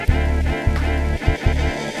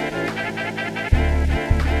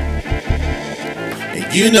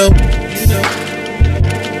You know, and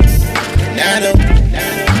I know,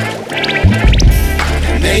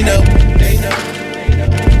 and they know,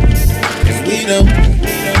 cause we know,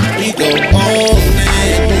 we go all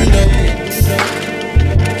in. You know,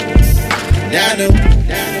 and I know,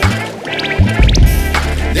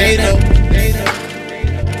 they know,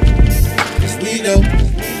 cause we know,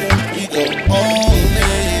 we go all in.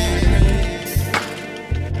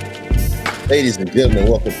 Ladies and gentlemen,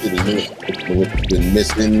 welcome to the newest edition of What You've Been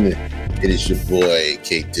Missing. It is your boy,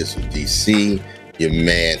 K Dizzle DC. Your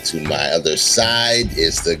man to my other side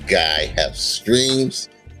is the guy Have Streams.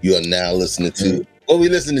 You are now listening to, what we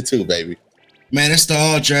listening to, baby? Man, it's the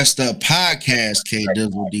All Dressed Up Podcast, K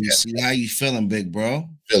Dizzle DC. How you feeling, big bro?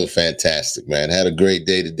 Feeling fantastic, man. Had a great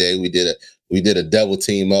day today. We did a double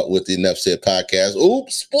team up with the Enough Said podcast.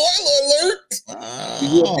 Oops, spoiler alert.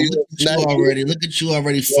 Look at you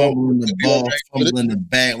already fumbling the ball, fumbling the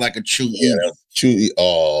bag like a true eagle.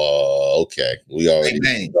 Okay. We already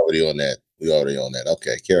on that.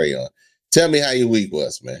 Okay, carry on. Tell me how your week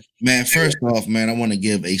was, man. Man, first off, man, I want to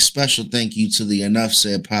give a special thank you to the Enough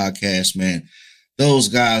Said podcast, man. Those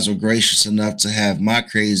guys were gracious enough to have my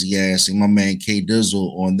crazy ass and my man K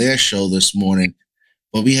Dizzle on their show this morning.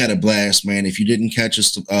 But we had a blast, man. If you didn't catch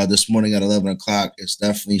us this morning at 11 o'clock, it's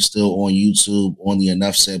definitely still on YouTube on the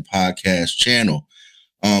Enough Said podcast channel.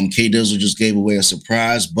 K Dizzle just gave away a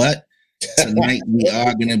surprise, but tonight we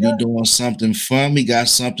are going to be doing something fun. We got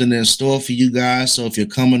something in store for you guys. So if you're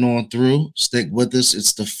coming on through, stick with us.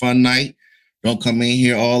 It's the fun night. Don't come in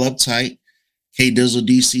here all uptight. K Dizzle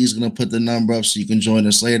DC is going to put the number up so you can join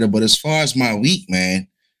us later. But as far as my week, man,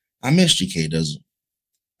 I missed you, K Dizzle.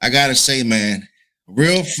 I got to say, man,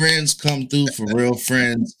 real friends come through for real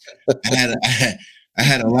friends. I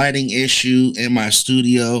had a lighting issue in my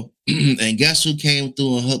studio, and guess who came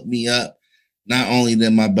through and hooked me up? Not only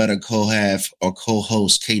than my better co-half or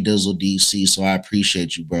co-host K Dizzle DC, so I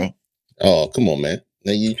appreciate you, bro. Oh, come on, man.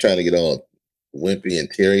 Now you trying to get all wimpy and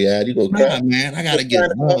teary-eyed. You go cry. Nah, man, I gotta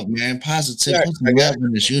get love, man. Positive, put some love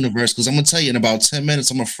in this universe, because I'm gonna tell you in about 10 minutes,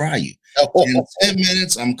 I'm gonna fry you. In 10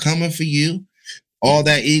 minutes, I'm coming for you. All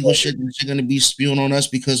that eagle shit that you're gonna be spewing on us,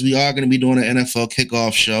 because we are gonna be doing an NFL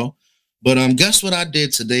kickoff show. But guess what I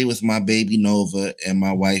did today with my baby Nova and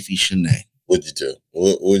my wifey Shanae? What'd you do?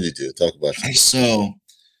 What'd you do? Talk about it. So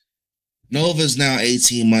Nova's now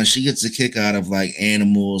 18 months. She gets a kick out of like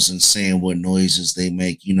animals and saying what noises they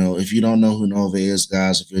make. You know, if you don't know who Nova is,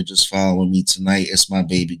 guys, if you're just following me tonight, it's my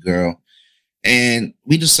baby girl. And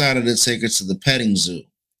we decided to take her to the petting zoo.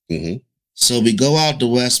 Mm-hmm. So we go out to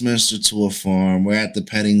Westminster to a farm. We're at the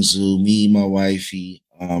petting zoo, me, my wifey,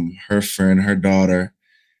 her friend, her daughter,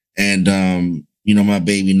 and my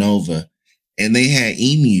baby Nova. And they had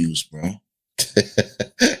emus, bro.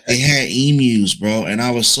 They had emus, bro. And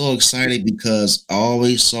I was so excited because I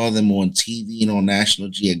always saw them on TV and on National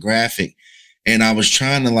Geographic. And I was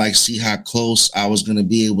trying to like see how close I was gonna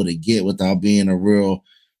be able to get without being a real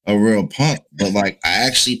punk. But like I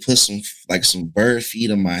actually put some bird feed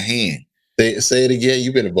in my hand. Say it again.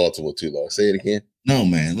 You've been in Baltimore too long. Say it again. No,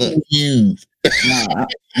 man. Look.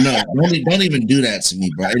 No, don't even do that to me,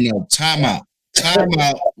 bro. No, time out.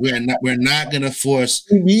 We're not gonna force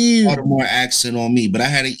Baltimore accent on me. But I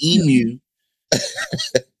had an emu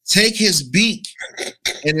take his beak,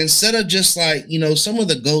 and instead of just like some of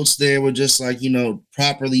the goats there were just like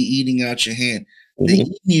properly eating out your hand,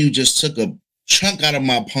 the emu just took a chunk out of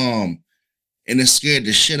my palm, and it scared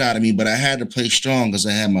the shit out of me. But I had to play strong because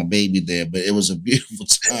I had my baby there. But it was a beautiful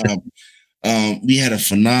time. We had a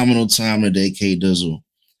phenomenal time today, K Dizzle.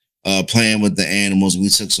 Playing with the animals. We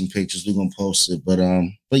took some pictures. We're gonna post it. But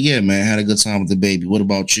yeah, man, had a good time with the baby. What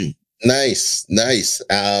about you? Nice.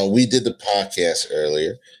 We did the podcast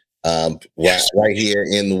earlier. Right here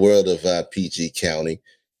in the world of PG County.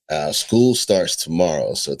 School starts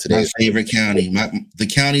tomorrow. So today's my favorite county. The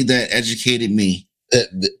county that educated me.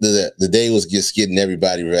 The day was just getting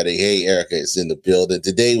everybody ready. Hey, Erica is in the building.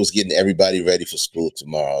 Today was getting everybody ready for school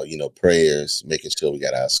tomorrow. Prayers, making sure we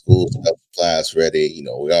got our school supplies ready.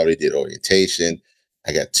 We already did orientation.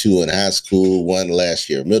 I got 2 in high school, 1 last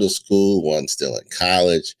year middle school, 1 still in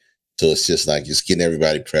college. So it's just getting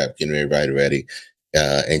everybody prepped, getting everybody ready,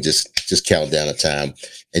 and just count down the time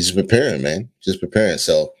and just preparing, man. Just preparing.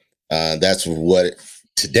 So that's what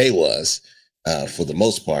today was for the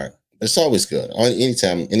most part. It's always good.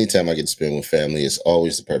 Anytime I get to spend with family, it's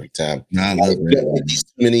always the perfect time. I love it.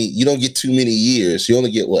 You don't get too many years. You only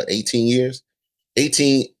get 18 years?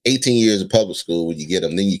 18 years of public school when you get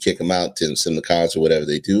them. Then you kick them out to send them to college or whatever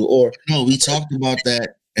they do. Or no, we talked about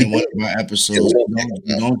that in one of my episodes.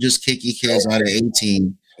 You don't just kick your kids out at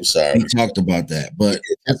 18. I'm sorry. We talked about that, but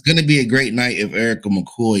it's gonna be a great night if Erica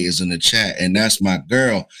McCoy is in the chat, and that's my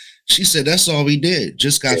girl. She said that's all we did.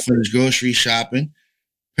 Just got finished grocery shopping.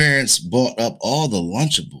 Parents bought up all the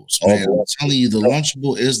Lunchables, man. I'm telling you, the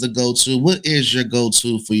Lunchable is the go-to. What is your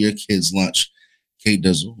go-to for your kids' lunch, Kate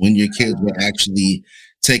Dizzle, when your kids were actually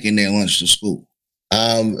taking their lunch to school?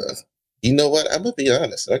 Um, you know what? I'm gonna be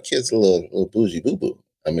honest. Our kids are a little bougie boo boo.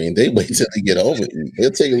 I mean, they wait till they get home and eat.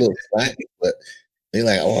 They'll take a little snack, but they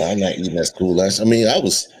like, oh, I'm not eating that school lunch. I mean,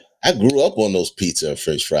 I grew up on those pizza and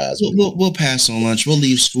French fries. We'll pass on lunch. We'll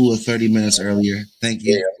leave school 30 minutes earlier. Thank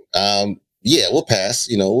you. Yeah, we'll pass.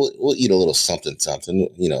 You know, we'll eat a little something, something.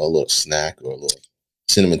 You know, a little snack or a little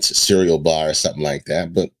cinnamon cereal bar or something like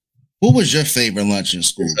that. But what was your favorite lunch in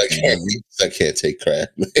school? I can't take crap.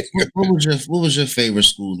 What was your favorite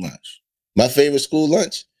school lunch? My favorite school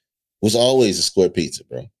lunch was always a square pizza,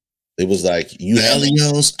 bro. It was like you had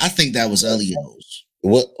Elio's. I think that was Elio's.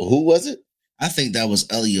 What? Who was it? I think that was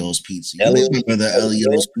Elio's pizza. You remember the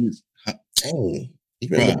Elio's pizza? Dang. You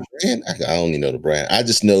remember the brand? I don't even know the brand. I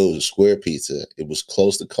just know it was a square pizza. It was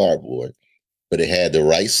close to cardboard, but it had the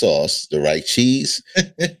right sauce, the right cheese. You know,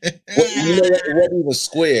 it wasn't even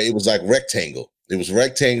square. It was like rectangle. It was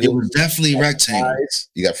rectangle. It was definitely rectangle.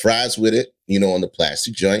 You got fries with it, you know, on the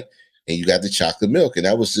plastic joint, and you got the chocolate milk, and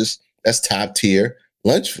that's top tier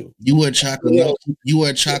lunch food. You were a chocolate milk. You were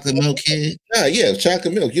a chocolate milk kid. Nah, yeah,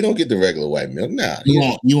 chocolate milk. You don't get the regular white milk. Nah,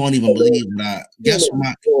 you won't even believe it.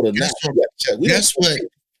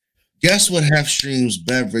 Guess what Half Stream's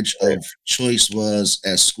beverage of choice was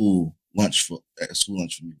at school lunch for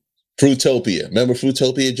me? Fruitopia. Remember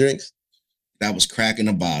Fruitopia drinks? That was cracking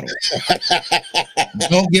a bottle.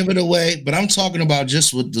 Don't give it away, but I'm talking about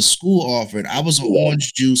just what the school offered. I was an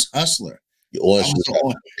orange juice hustler.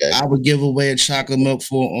 I would give away a chocolate milk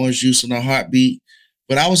for orange juice in a heartbeat.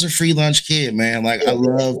 But I was a free lunch kid, man. Like I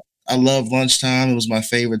love lunchtime. It was my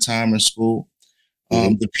favorite time in school.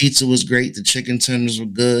 The pizza was great. The chicken tenders were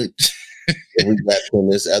good.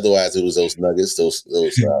 Otherwise, it was those nuggets, those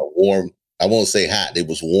warm. I won't say hot. It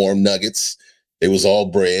was warm nuggets. It was all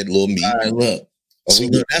bread, little meat. All right, look.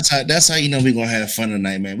 Look, that's how you know we're gonna have fun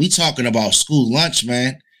tonight, man. We talking about school lunch,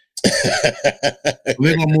 man.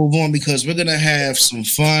 We're gonna move on because we're gonna have some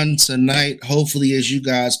fun tonight. Hopefully, as you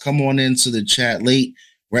guys come on into the chat late,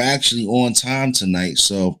 we're actually on time tonight.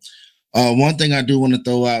 So, one thing I do want to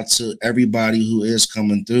throw out to everybody who is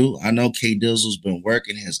coming through. I know K Dizzle's been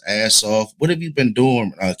working his ass off. What have you been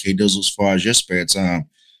doing, K Dizzle, as far as your spare time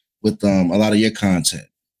with a lot of your content?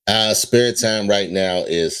 Spare time right now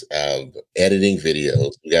is editing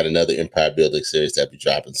videos. We got another Empire Building series that'll be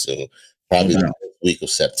dropping soon, probably the week of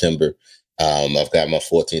September. I've got my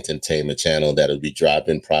 14th Entertainment channel that'll be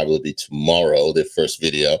dropping probably tomorrow, the first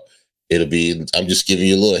video. I'm just giving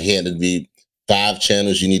you a little hint, it'll be 5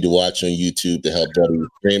 channels you need to watch on YouTube to help better your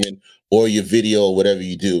streaming or your video or whatever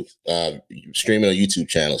you do, streaming on YouTube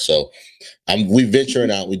channel. So we're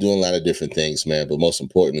venturing out. We're doing a lot of different things, man. But most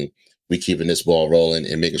importantly, we're keeping this ball rolling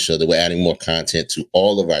and making sure that we're adding more content to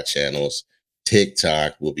all of our channels.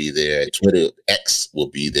 TikTok will be there. Twitter X will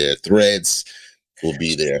be there. Threads will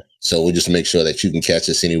be there. So we'll just make sure that you can catch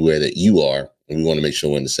us anywhere that you are. And we want to make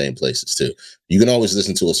sure we're in the same places too. You can always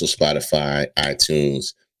listen to us on Spotify,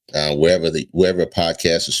 iTunes, wherever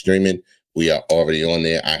podcasts are streaming. We are already on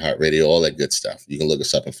there, iHeartRadio, all that good stuff. You can look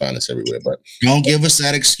us up and find us everywhere. But don't give us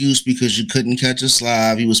that excuse because you couldn't catch us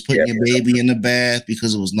live. You was putting your baby in the bath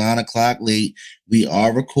because it was 9 o'clock late. We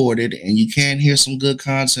are recorded, and you can hear some good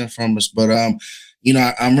content from us. But you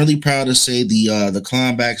know, I'm really proud to say the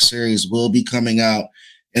Climb Back series will be coming out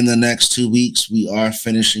in the next 2 weeks. We are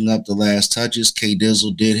finishing up the last touches. K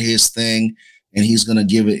Dizzle did his thing, and he's gonna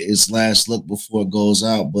give it his last look before it goes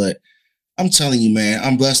out. But I'm telling you, man,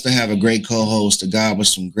 I'm blessed to have a great co-host, a guy with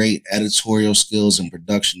some great editorial skills and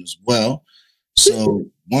production as well. So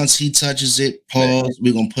once he touches it, pause,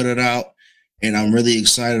 we're going to put it out. And I'm really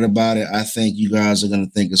excited about it. I think you guys are going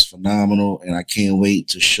to think it's phenomenal. And I can't wait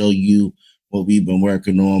to show you what we've been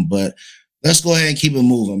working on. But let's go ahead and keep it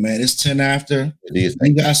moving, man. It's 10 after.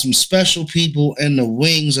 We got some special people in the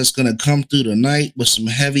wings that's going to come through tonight with some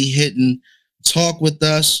heavy hitting talk with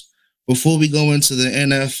us. Before we go into the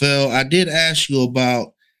NFL, I did ask you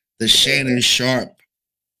about the Shannon Sharp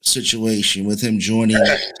situation with him joining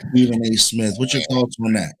Stephen A. Smith. What's your thoughts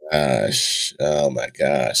on that? Gosh, oh my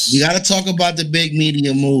gosh. We got to talk about the big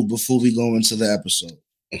media move before we go into the episode.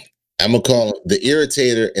 I'm going to call him the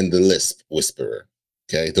Irritator and the Lisp Whisperer.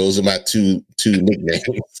 Okay, those are my two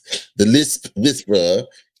nicknames. The Lisp Whisperer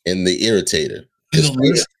and the Irritator.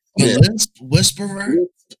 The Lisp Whisperer?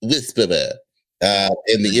 Whisperer.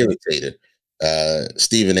 And the Irritator,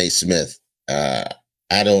 Stephen A. Smith.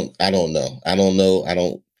 I don't know.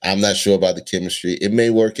 I'm not sure about the chemistry. It may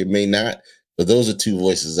work, it may not. But those are two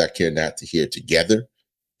voices I care not to hear together.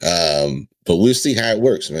 But we'll see how it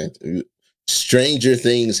works, man. Stranger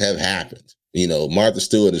things have happened. Martha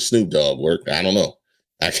Stewart and Snoop Dogg work. I don't know.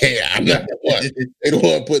 I can't. I'm not the one. They don't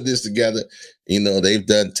want to put this together. They've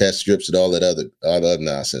done test strips and all that other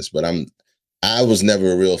nonsense. But I was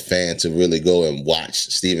never a real fan to really go and watch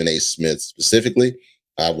Stephen A. Smith specifically.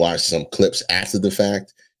 I watched some clips after the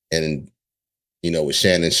fact, and with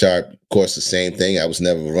Shannon Sharp, of course, the same thing. I was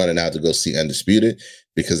never running out to go see Undisputed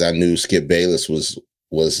because I knew Skip Bayless was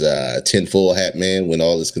tinfoil hat man when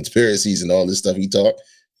all his conspiracies and all this stuff he talked.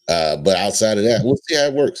 But outside of that, we'll see how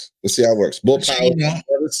it works. Both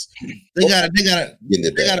powers. They got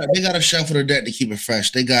to shuffle the deck to keep it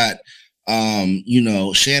fresh. They got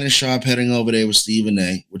Shannon Sharp heading over there with Stephen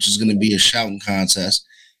A., which is going to be a shouting contest.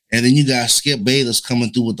 And then you got Skip Bayless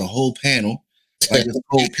coming through with the whole panel, like it's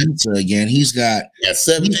cold pizza again. He's got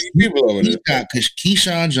 17 people over there. He's got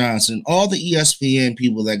Keyshawn Johnson, all the ESPN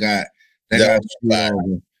people that got over.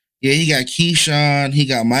 Yeah, he got Keyshawn, he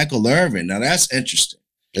got Michael Irvin. Now that's interesting.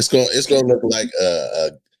 It's gonna look like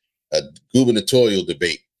a gubernatorial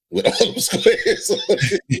debate with all those squares.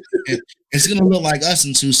 It's gonna look like us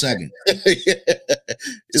in 2 seconds.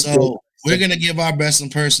 We're gonna give our best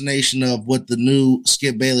impersonation of what the new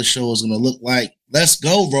Skip Bayless show is gonna look like. Let's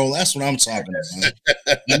go, bro. That's what I'm talking about.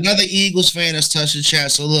 Another Eagles fan has touched the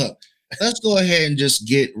chat. So look, let's go ahead and just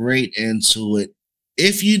get right into it.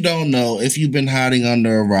 If you don't know, if you've been hiding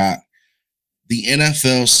under a rock, the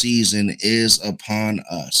NFL season is upon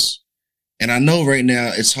us. And I know right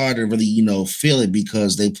now it's hard to really, feel it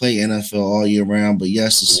because they play NFL all year round. But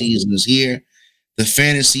yes, the season is here. The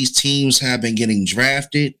fantasy teams have been getting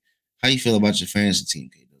drafted. How you feel about your fantasy team,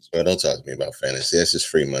 K? Well, don't talk to me about fantasy. That's just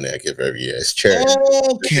free money I give every year. It's charity.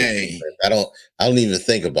 Okay. I don't even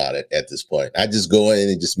think about it at this point. I just go in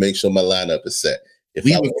and just make sure my lineup is set. If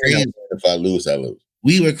I lose, I lose.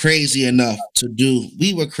 We were crazy enough to do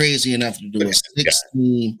a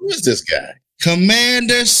 6-team. Who is this guy?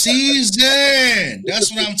 Commander season.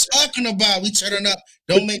 That's what I'm talking about. We turning up.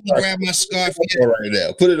 Don't make me grab my scarf yet. Right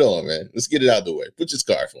now. Put it on, man. Let's get it out of the way. Put your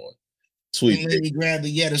scarf on. Sweet. Don't let me grab it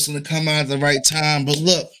yet. It's gonna come out at the right time. But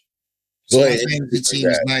look, go ahead. The team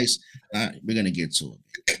is nice. All right, we're gonna get to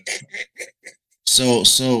it. So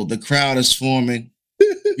the crowd is forming.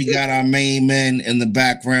 We got our main men in the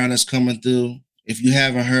background that's coming through. If you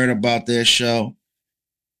haven't heard about their show,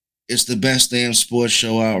 it's the best damn sports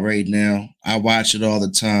show out right now. I watch it all the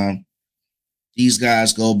time. These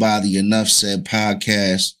guys go by the Enough Said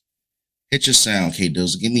podcast. Hit your sound, K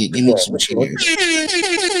Dizzle. Give me some cheers.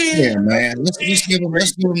 Yeah, man. Let's give them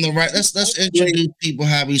the right. Let's introduce people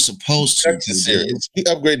how we supposed to. We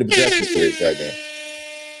upgrade the production series right now.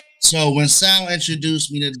 So when Sal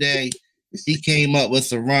introduced me today, he came up with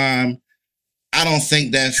a rhyme. I don't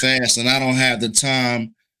think that fast, and I don't have the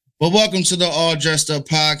time. But welcome to the All Dressed Up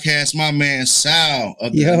podcast, my man Sal.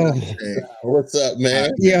 Yo, what's up,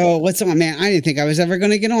 man? Yo, what's up, man? I didn't think I was ever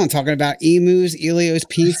going to get on talking about emus, Elio's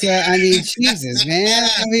Pizza. I mean, Jesus, man.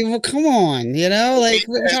 I mean, well, come on, like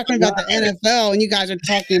we're talking about the NFL, and you guys are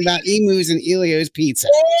talking about emus and Elio's Pizza.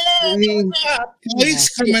 I mean, he's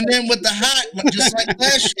coming in with the hot, just like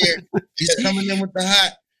last year. He's coming in with the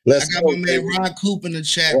hot. I got my man Ron Coop in the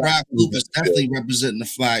chat. Ron Coop is definitely representing the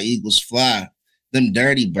Fly Eagles Fly. Them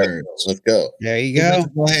dirty birds. Let's go. There you go. Let's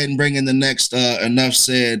go ahead and bring in the next Enough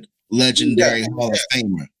Said legendary Hall of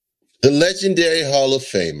Famer. The legendary Hall of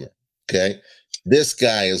Famer. Okay. This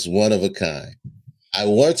guy is one of a kind. I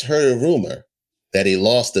once heard a rumor that he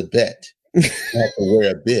lost a bet. Had to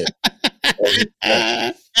wear a bib. You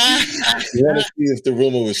want to see if the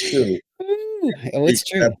rumor was true? Oh, it's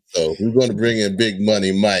true. So we're going to bring in Big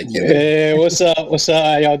Money Mike. Hey, what's up?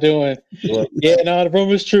 How y'all doing? Yeah, no, the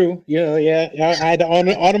rumor's true. I had to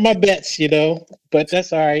honor my bets, but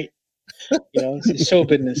that's all right. It's show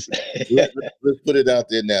business. Let's put it out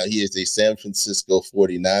there now. He is a San Francisco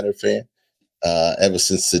 49er fan ever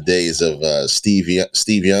since the days of Steve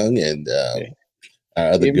Young and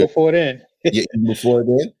our other even before then. Yeah, before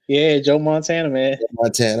then? Yeah, Joe Montana, man.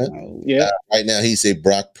 Montana. Yeah. Right now, he's a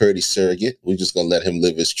Brock Purdy surrogate. We're just going to let him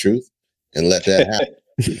live his truth and let that happen.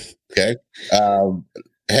 Okay.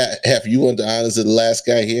 Have you want the honors of the last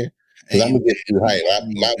guy here? Because I'm going to get too hype.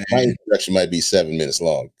 My introduction might be 7 minutes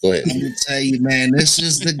long. Go ahead. I'm going to tell you, man, this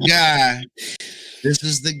is the guy. This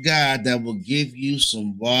is the guy that will give you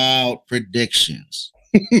some wild predictions.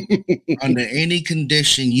 Under any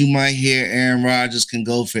condition, you might hear Aaron Rodgers can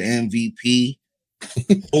go for MVP.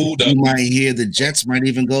 You might hear the Jets might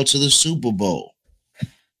even go to the Super Bowl.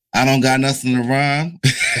 I don't got nothing to rhyme.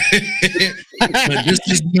 But this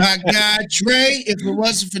is my guy, Dre. If it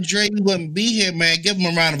wasn't for Dre, we wouldn't be here, man. Give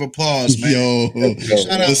him a round of applause, man. Yo,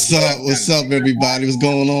 what's up? What's up, everybody? What's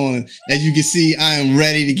going on? As you can see, I am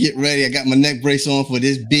ready to get ready. I got my neck brace on for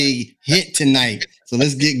this big hit tonight. So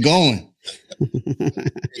let's get going.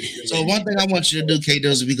 So one thing I want you to do,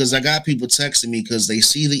 K-Duzzy, because I got people texting me because they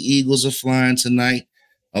see the Eagles are flying tonight.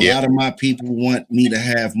 A lot of my people want me to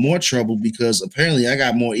have more trouble because apparently I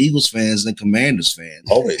got more Eagles fans than Commanders fans.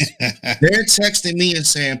 Always. They're texting me and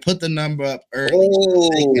saying, put the number up early.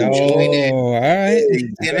 All right.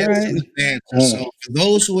 So for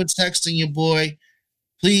those who are texting your boy,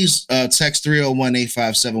 please text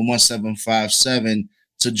 301-857-1757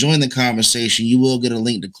 to join the conversation. You will get a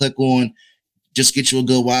link to click on. Just get you a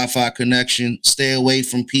good Wi-Fi connection. Stay away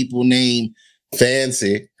from people named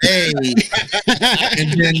Fancy. Hey, and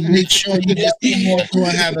then make sure you get some more to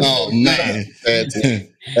have it. Oh man, Fancy.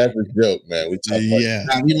 That's a joke, man. We talk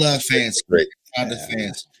about we love Fancy. Great.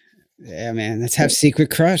 Fancy. Yeah, man. Let's have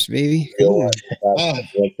Secret Crush, baby.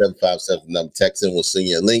 1757 number. Text in. We'll send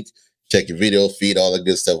you a link. Check your video feed, all the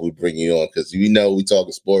good stuff we bring you on because we know we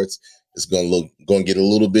talking sports. It's going to get a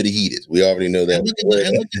little bit heated. We already know that. Look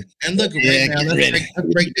right now.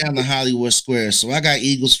 Let's break down the Hollywood Square. So I got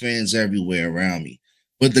Eagles fans everywhere around me.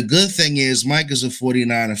 But the good thing is Mike is a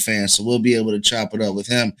 49er fan, so we'll be able to chop it up with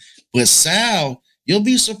him. But Sal, you'll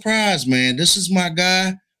be surprised, man. This is my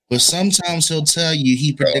guy, but sometimes he'll tell you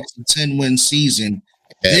he predicts a 10-win season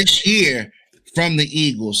this year from the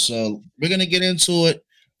Eagles. So we're going to get into it.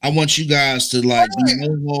 I want you guys to be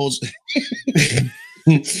no holds.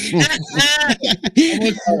 Hey,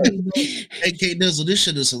 K Dizzle, this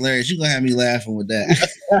shit is hilarious. You're gonna have me laughing with that.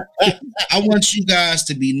 I want you guys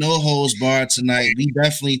to be no holds barred tonight. We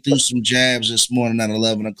definitely threw some jabs this morning at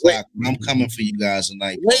 11 o'clock. I'm coming for you guys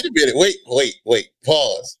tonight. Wait a minute. Wait.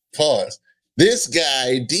 Pause. This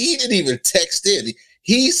guy, he didn't even text in.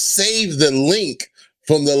 He saved the link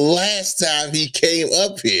from the last time he came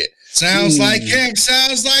up here. Sounds like him.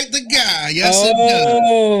 Sounds like the guy. Yes, it does.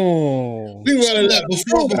 We want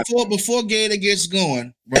to before Gator gets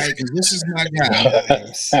going, right? Because this is my guy.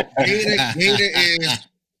 Gator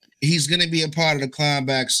he's going to be a part of the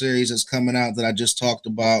Climbback series that's coming out that I just talked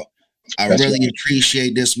about. I really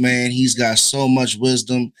appreciate this man. He's got so much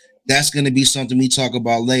wisdom. That's going to be something we talk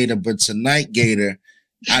about later. But tonight, Gator,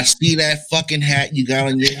 I see that fucking hat you got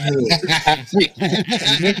on your head. That's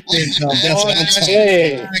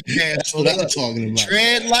what I'm talking about.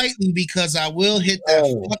 Tread lightly because I will hit that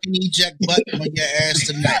fucking eject button on your ass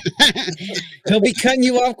tonight. He'll be cutting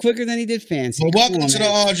you off quicker than he did Fancy. Well, welcome to the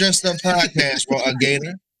All Dressed Up podcast,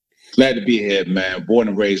 Gator. Glad to be here, man. Born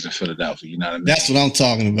and raised in Philadelphia. You know what I mean? That's what I'm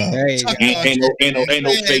talking about. Ain't no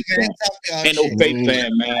fake fan. Ain't no fake fan,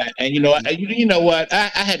 man. And you know what? I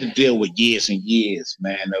had to deal with years and years,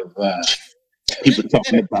 man, of people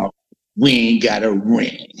talking about we ain't got a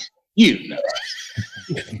ring. You know,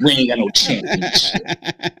 we ain't got no championship.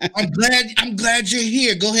 I'm glad you're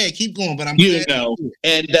here. Go ahead, keep going. But and when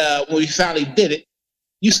we finally did it,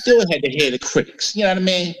 you still had to hear the critics. You know what I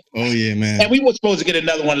mean? Oh, yeah, man. And we were supposed to get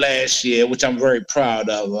another one last year, which I'm very proud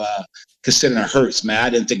of, considering Hurts, man.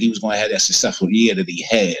 I didn't think he was going to have that successful year that he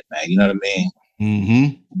had, man. You know what I mean?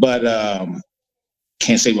 Mm-hmm. But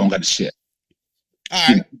can't say we don't got the shit. All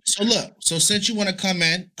right. So look, since you want to come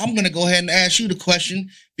in, I'm going to go ahead and ask you the question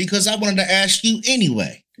because I wanted to ask you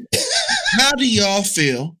anyway. How do y'all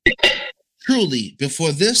feel, truly,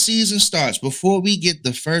 before this season starts, before we get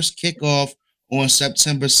the first kickoff on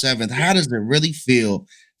September 7th, how does it really feel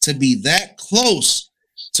to be that close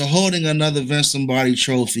to holding another Vince Lombardi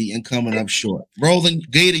trophy and coming up short? Rolling,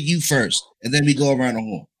 Gator, you first, and then we go around the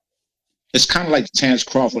horn. It's kind of like the Terrence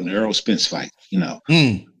Crawford and Earl Spence fight, you know.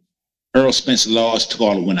 Earl Spence lost, took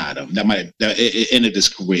all the win out of him. It ended his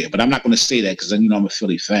career. But I'm not going to say that because I'm a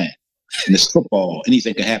Philly fan. And it's football.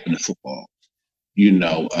 Anything can happen in football. You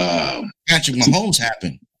know. Patrick Mahomes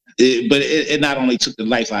happened. But it not only took the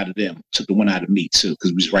life out of them, took the one out of me too,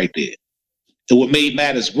 because we was right there. And what made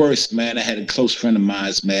matters worse, man, I had a close friend of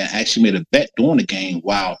mine, man, actually made a bet during the game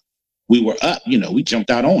while we were up. You know, we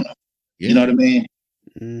jumped out on him. Yeah. You know what I mean?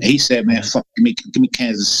 And he said, man, fuck, give me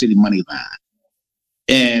Kansas City money line.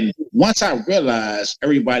 And once I realized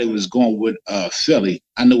everybody was going with Philly,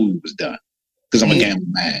 I knew we was done. Because I'm a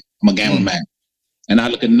gambling man. And I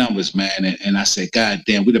look at numbers, man, and I say, God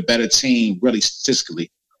damn, we're the better team, really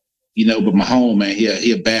statistically. You know, but Mahomes, man,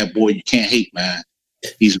 he a bad boy. You can't hate, man.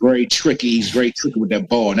 He's very tricky. He's very tricky with that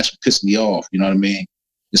ball, and that's what pissed me off. You know what I mean?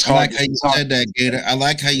 It's hard. I like how you said that, Gator. I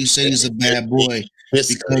like how you say he's a bad boy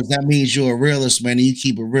because that means you're a realist, man, and you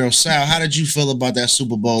keep it real. Sal, how did you feel about that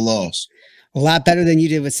Super Bowl loss? A lot better than you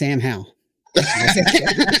did with Sam Howell. We'll talk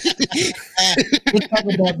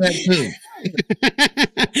about that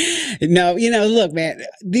too. No, look, man,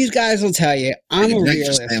 these guys will tell you I'm a Thank you,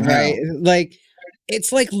 realist, Sam right? Howell. Like,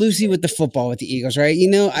 it's like Lucy with the football with the Eagles, right?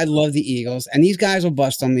 I love the Eagles, and these guys will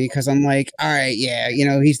bust on me because I'm like, all right, yeah,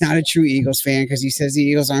 he's not a true Eagles fan because he says the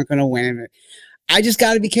Eagles aren't going to win. I just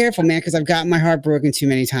got to be careful, man, because I've gotten my heart broken too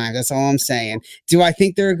many times. That's all I'm saying. Do I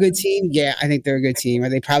think they're a good team? Yeah, I think they're a good team. Are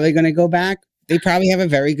they probably going to go back? They probably have a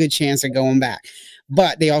very good chance of going back.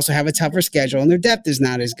 But they also have a tougher schedule, and their depth is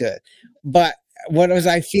not as good. But what was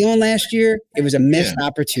I feeling last year? It was a missed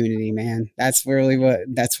opportunity, man. That's what it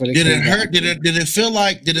Did it came hurt? down to. Did it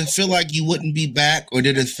feel like you wouldn't be back, or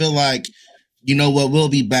did it feel like, you know what, we'll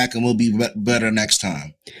be back and we'll be better next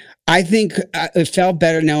time? I think it felt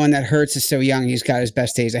better knowing that Hurts is so young. He's got his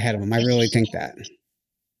best days ahead of him. I really think that.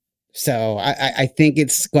 So I think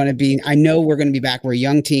it's going to be, I know we're going to be back. We're a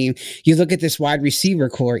young team. You look at this wide receiver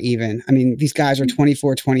core even. I mean, these guys are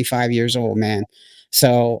 24, 25 years old, man.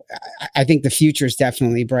 So I think the future is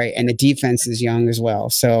definitely bright, and the defense is young as well.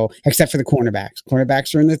 So except for the cornerbacks.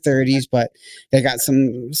 Cornerbacks are in their 30s, but they got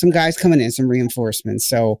some guys coming in, some reinforcements.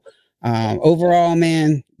 So overall,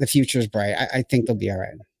 man, the future is bright. I think they'll be all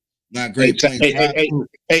right. Not great points.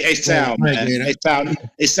 Hey, Sal, man. Hey,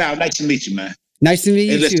 Sal, nice to meet you, man. Nice to meet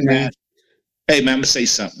you listen, too, man. Hey, man, I'm gonna say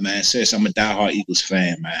something, man. Seriously, I'm a diehard Eagles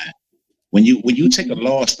fan, man. When you take a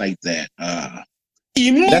loss like that,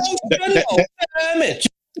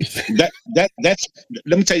 that's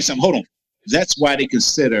let me tell you something. Hold on. That's why they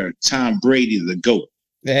consider Tom Brady the GOAT.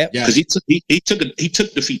 Yeah, because he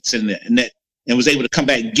took defeats in that and was able to come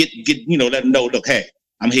back and get let them know, look, hey,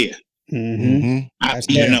 I'm here. Mm-hmm.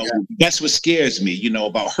 That's what scares me,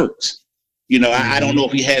 about Hurts. I don't know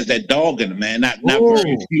if he has that dog in him, man. Not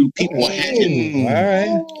very few people have it. All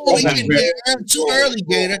right. Too early,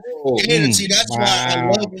 Gator. Gator, see, that's why I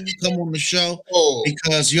love when you come on the show,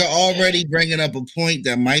 because you're already bringing up a point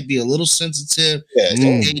that might be a little sensitive. Hey,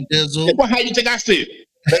 Dizzle. Well, how you think I feel?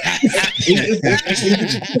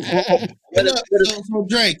 So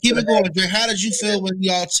Dre, keep it going, Dre. How did you feel when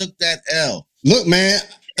y'all took that L? Look, man.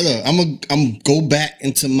 Look, I'm go back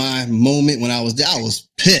into my moment when I was there. I was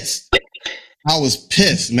pissed.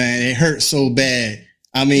 Man. It hurt so bad.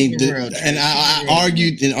 I mean, I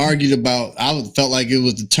argued about. I felt like it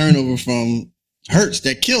was the turnover from Hurts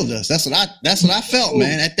that killed us. That's what I felt,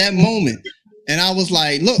 man, at that moment. And I was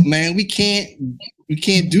like, look, man, we can't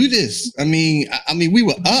do this. I mean, we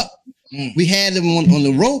were up. We had them on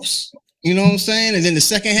the ropes. You know what I'm saying? And then the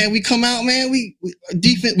second half we come out, man, we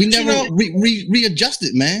defense, we never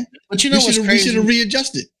readjusted, man. But you know what's crazy? We should have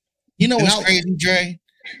readjusted. You know what's crazy, Dre?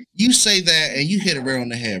 You say that and you hit it right on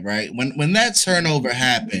the head, right? When that turnover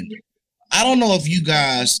happened, I don't know if you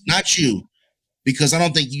guys, not you, because I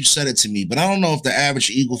don't think you said it to me, but I don't know if the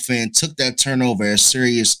average Eagle fan took that turnover as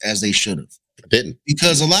serious as they should have. Didn't.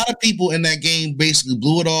 Because a lot of people in that game basically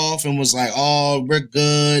blew it off and was like, oh, we're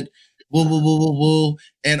good. Woo, woo, woo, woo, woo.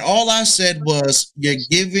 And all I said was, you're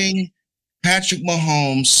giving Patrick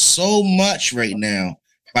Mahomes so much right now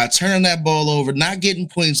by turning that ball over, not getting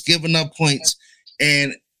points, giving up points.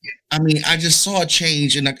 And I mean, I just saw a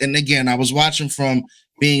change. And again, I was watching from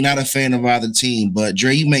being not a fan of either team, but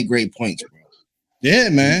Dre, you make great points, bro. Yeah,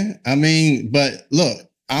 man. I mean, but look,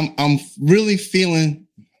 I'm really feeling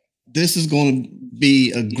this is going to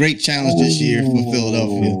be a great challenge this year for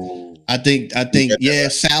Philadelphia. I think, yeah,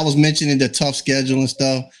 Sal was mentioning the tough schedule and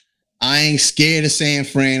stuff. I ain't scared of San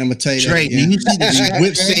Fran. I'm going to tell you that. We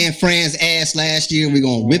whipped San Fran's ass last year. We're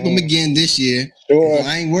going to whip them again this year. Sure.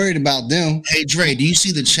 I ain't worried about them. Hey, Dre, do you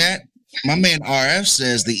see the chat? My man RF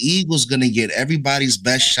says the Eagles going to get everybody's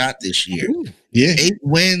best shot this year. Ooh, yeah. 8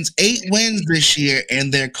 wins this year,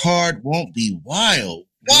 and their card won't be wild.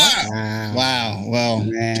 Wow. Well,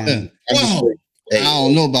 Man. I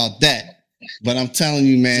don't know about that. But I'm telling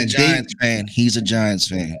you, man, he's a Giants fan. He's a Giants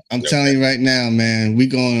fan. I'm telling you right now, man, we're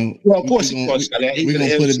going to put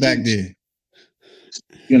it back there.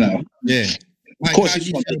 Yeah. Of course,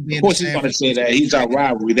 he's going to say that he's our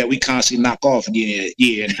rivalry that we constantly knock off year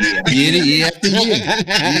after year.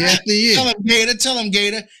 Tell him,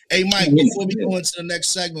 Gator. Hey, Mike, before we go into the next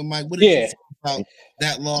segment, Mike, what did you think about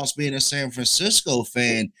that loss being a San Francisco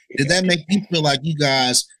fan? Did that make you feel like you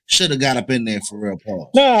guys should have got up in there for real, Paul?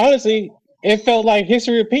 No, honestly, it felt like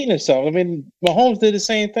history repeating itself. I mean, Mahomes did the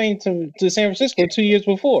same thing to San Francisco 2 years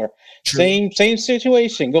before. True. Same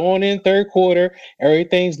situation. Going in third quarter,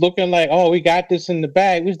 everything's looking like, oh, we got this in the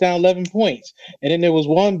bag. We was down 11 points. And then there was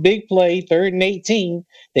one big play, 3rd and 18.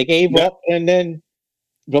 They gave up, and then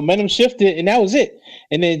momentum shifted, and that was it.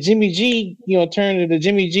 And then Jimmy G, turned to the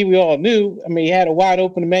Jimmy G we all knew. I mean, he had a wide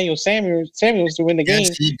open Emmanuel Samuels to win the game,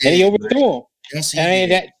 and he overthrew him. Yes, he and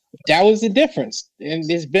did. that was the difference, and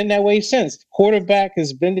it's been that way since. Quarterback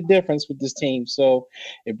has been the difference with this team. So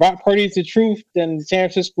if Brock Purdy is the truth, then San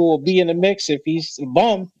Francisco will be in the mix. If he's a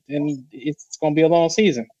bum, then it's going to be a long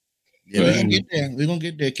season. Yeah, we're gonna get there. We're gonna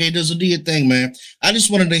get there. K Dizzle, do your thing, man. I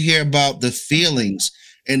just wanted to hear about the feelings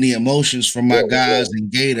and the emotions from my guys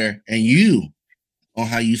and Gator and you on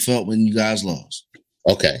how you felt when you guys lost.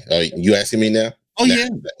 Okay. You asking me now? Oh, now,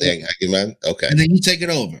 yeah. I get mine? Okay. And then you take it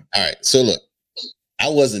over. All right. So look, I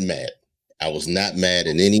wasn't mad. I was not mad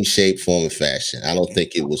in any shape, form, or fashion. I don't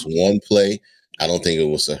think it was one play. I don't think it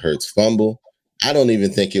was a Hurts fumble. I don't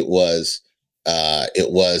even think it was a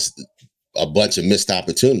bunch of missed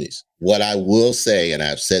opportunities. What I will say, and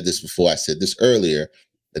I've said this before, I said this earlier,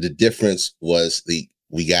 that the difference was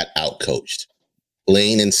we got outcoached.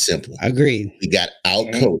 Plain and simple. Agreed. We got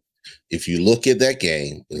outcoached. If you look at that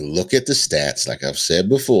game, look at the stats, like I've said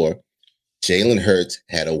before, Jalen Hurts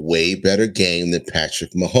had a way better game than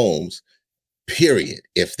Patrick Mahomes, period.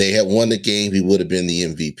 If they had won the game, he would have been the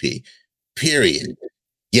MVP, period.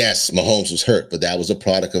 Yes, Mahomes was hurt, but that was a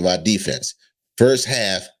product of our defense. First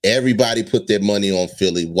half, everybody put their money on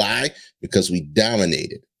Philly. Why? Because we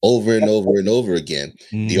dominated over and over and over again.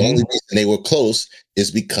 Mm-hmm. The only reason they were close is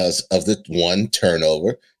because of the one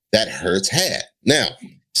turnover that Hurts had. Now,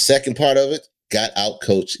 second part of it, got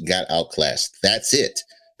outcoached, got outclassed. That's it.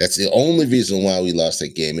 That's the only reason why we lost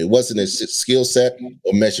that game. It wasn't a skill set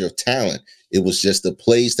or measure of talent. It was just the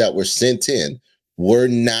plays that were sent in were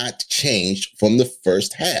not changed from the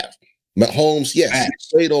first half. Mahomes, yes,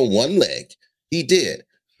 he played on one leg. He did.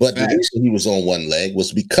 But the reason he was on one leg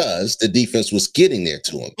was because the defense was getting there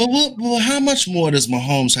to him. Well, how much more does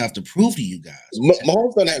Mahomes have to prove to you guys?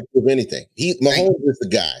 Mahomes don't have to prove anything. Mahomes is the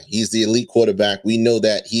guy. He's the elite quarterback. We know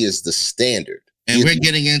that he is the standard. And we're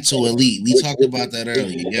getting into elite. We talked about that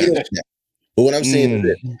earlier. Yeah. But what I'm saying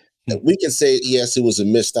is that we can say, yes, it was a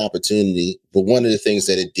missed opportunity. But one of the things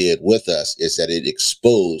that it did with us is that it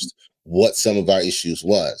exposed what some of our issues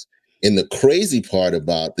was. And the crazy part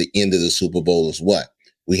about the end of the Super Bowl is what?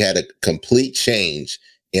 We had a complete change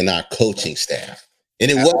in our coaching staff. And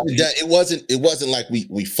it wasn't done, it wasn't like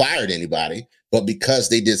we fired anybody, but because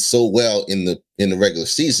they did so well in the regular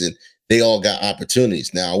season, they all got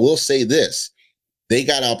opportunities. Now, I will say this. They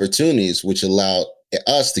got opportunities which allowed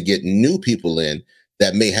us to get new people in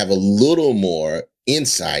that may have a little more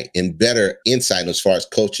insight and better insight as far as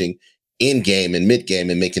coaching in game and mid game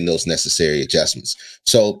and making those necessary adjustments.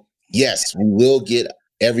 So yes, we will get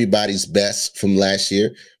everybody's best from last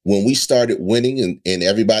year. When we started winning and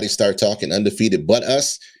everybody started talking undefeated but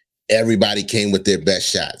us, everybody came with their best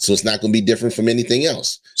shot. So it's not going to be different from anything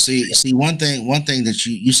else. See, one thing that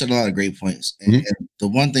you said a lot of great points. And, and the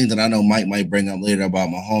one thing that I know Mike might bring up later about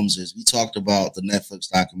Mahomes is we talked about the Netflix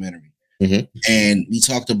documentary. And we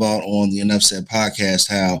talked about on the Enough Said podcast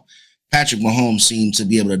how Patrick Mahomes seemed to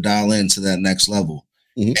be able to dial into that next level.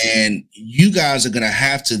 And you guys are going to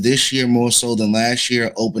have to this year more so than last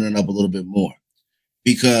year open it up a little bit more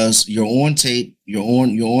because you're on tape, you're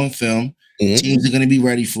on film. Teams are going to be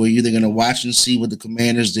ready for you. They're going to watch and see what the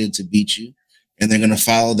Commanders did to beat you, and they're going to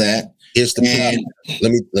follow that. Here's the problem.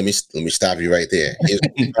 Let me stop you right there.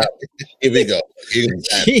 Here we go.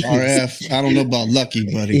 RF, I don't know about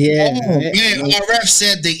Lucky, buddy. Yeah. RF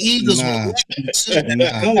said the Eagles were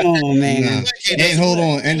Come on, man. And hold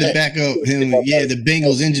on, and to back up him, the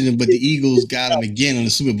Bengals injured him, but the Eagles got him again on the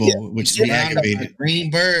Super Bowl, which is aggravated.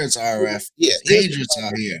 Green Birds, RF. Yeah, dangerous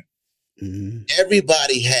out here.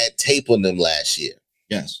 Everybody had tape on them last year.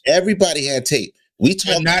 Yes. Everybody had tape.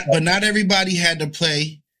 But not everybody had to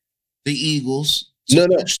play the Eagles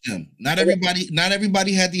push them. Not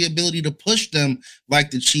everybody had the ability to push them like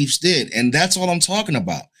the Chiefs did. And that's all I'm talking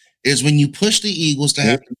about is when you push the Eagles to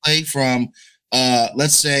have to play from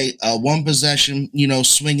let's say a one possession,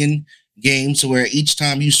 swinging game to where each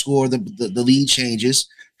time you score the lead changes.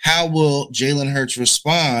 How will Jalen Hurts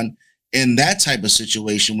respond in that type of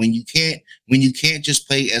situation when you can't just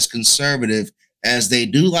play as conservative as they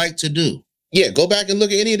do like to do? Yeah, go back and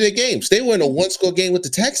look at any of their games. They were in a one-score game with the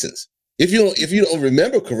Texans. If you don't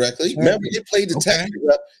remember correctly, remember they played the Texans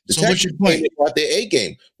up. The Texans played their A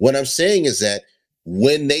game. What I'm saying is that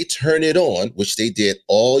when they turn it on, which they did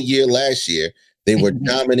all year last year, they were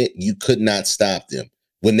dominant. You could not stop them.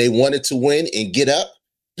 When they wanted to win and get up,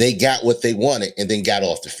 they got what they wanted and then got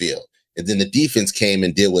off the field. And then the defense came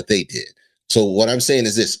and did what they did. So what I'm saying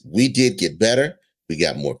is this: we did get better. We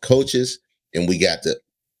got more coaches, and we got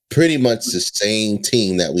pretty much the same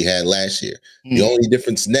team that we had last year. The only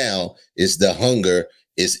difference now is the hunger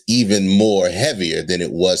is even more heavier than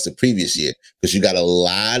it was the previous year because you got a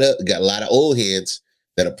lot of old heads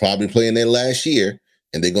that are probably playing their last year,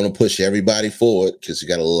 and they're going to push everybody forward because you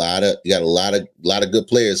got a lot of good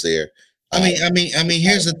players there. I mean.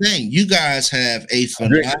 Here's the thing: you guys have a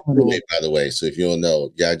phenomenal. By the way, so if you don't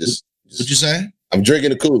know, y'all just what you say? I'm drinking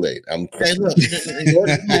the Kool-Aid. Hey, look. At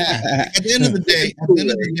the end of the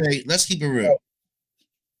day, let's keep it real.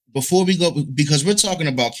 Before we go, because we're talking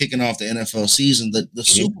about kicking off the NFL season, the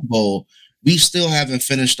Super Bowl, we still haven't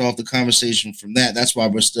finished off the conversation from that. That's why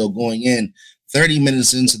we're still going in 30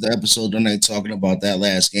 minutes into the episode tonight talking about that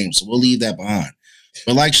last game. So we'll leave that behind.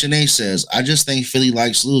 But like Shanae says, I just think Philly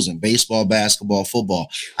likes losing baseball, basketball, football.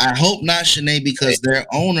 I hope not, Shanae, because their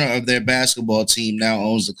owner of their basketball team now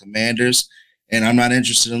owns the Commanders, and I'm not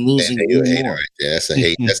interested in losing anymore. Right there. That's a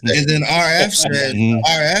hate. And then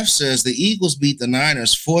RF says the Eagles beat the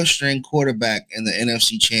Niners 4-string quarterback in the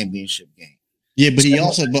NFC Championship game. Yeah, but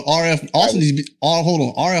RF also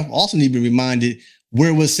needs to be reminded,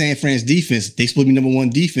 where was San Fran's defense? They supposed to be number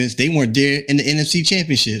one defense. They weren't there in the NFC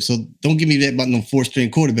Championship. So don't give me that about no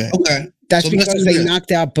 4-string quarterback. Okay. That's because they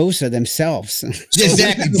knocked out Bosa themselves.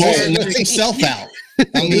 Exactly. Bosa knocked himself out.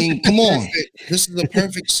 I mean, come on. This is a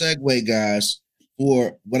perfect segue, guys,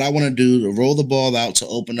 for what I want to do to roll the ball out to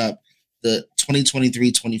open up the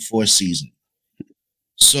 2023-24 season.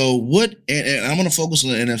 So and I'm going to focus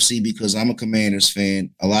on the NFC because I'm a Commanders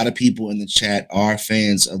fan. A lot of people in the chat are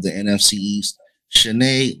fans of the NFC East.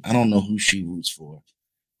 Shanae, I don't know who she roots for.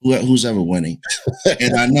 Who's ever winning.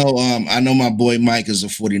 And I know my boy Mike is a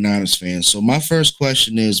 49ers fan. So my first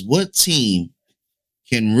question is, what team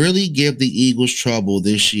can really give the Eagles trouble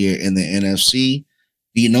this year in the NFC?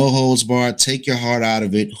 Be no holds barred, take your heart out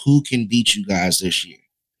of it. Who can beat you guys this year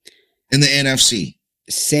in the NFC?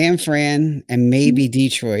 San Fran and maybe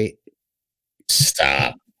Detroit.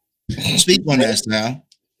 Stop. Speak on that, Sal.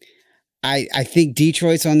 I think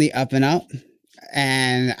Detroit's on the up and up,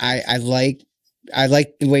 and I like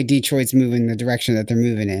the way Detroit's moving, the direction that they're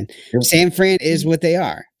moving in. Yep. San Fran is what they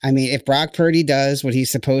are. I mean, if Brock Purdy does what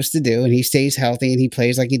he's supposed to do and he stays healthy and he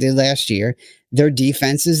plays like he did last year, their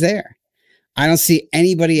defense is there. I don't see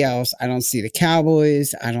anybody else. I don't see the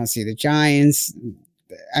Cowboys. I don't see the Giants.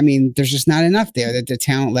 I mean, there's just not enough there. That the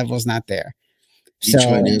talent level is not there.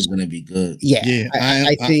 Detroit is going to be good. Yeah,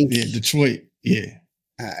 I think Detroit. Yeah.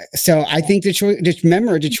 So I think Detroit.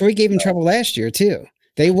 Remember, Detroit gave him trouble last year too.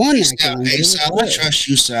 They won that game. Hey, Sal, I trust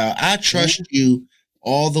you, Sal. I trust you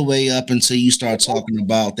all the way up until you start talking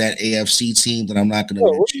about that AFC team that I'm not going to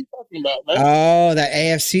mention. What are you talking about, man? Oh, that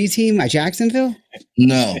AFC team, Jacksonville?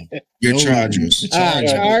 No, your Chargers.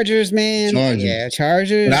 Chargers, man. Chargers. Yeah,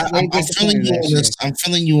 Chargers. I'm feeling you on this. I'm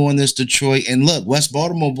feeling you on this, Detroit. And look, West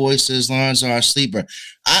Baltimore boy says Lions are a sleeper.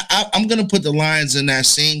 I'm going to put the Lions in that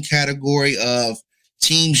same category of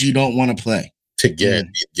teams you don't want to play. To give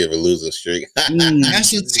a losing streak.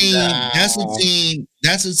 That's a team.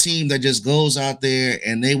 That's a team that just goes out there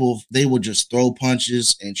and they will just throw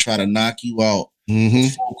punches and try to knock you out in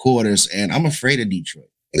 4 quarters. And I'm afraid of Detroit.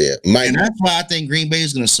 Yeah, Mike. And that's why I think Green Bay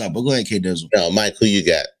is going to suck. But go ahead, K. Dizzle. No, Mike, who you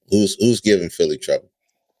got? Who's giving Philly trouble?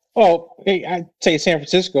 Well, I'd say San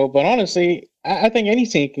Francisco, but honestly, I think any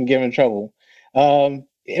team can give him trouble.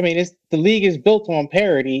 I mean, the league is built on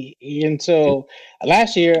parity, and so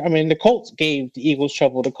last year, I mean, the Colts gave the Eagles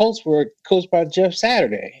trouble. The Colts were coached by Jeff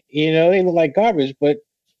Saturday. You know, they look like garbage, but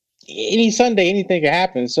any Sunday, anything can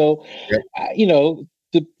happen. So,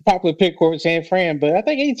 the popular pick was San Fran, but I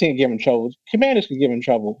think any team can give him trouble. Commanders can give him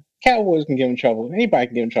trouble. Cowboys can give him trouble. Anybody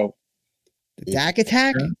can give him trouble. The Dak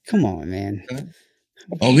attack? Come on, man.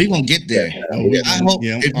 Oh, we're going to get there. I hope.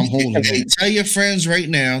 I'm holding tell your friends right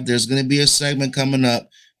now, there's going to be a segment coming up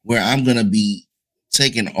where I'm going to be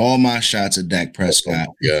taking all my shots at Dak Prescott.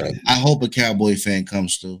 I hope a Cowboy fan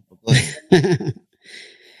comes through. Go ahead.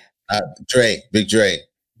 Big Dre.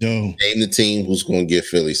 Yo. Name the team who's going to give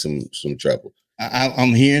Philly some trouble.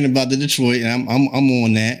 I'm hearing about the Detroit, and I'm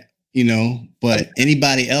on that, But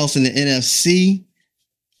anybody else in the NFC,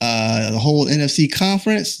 the whole NFC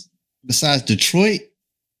conference, besides Detroit,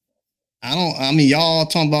 y'all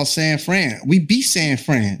talking about San Fran. We beat San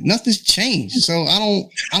Fran. Nothing's changed. So I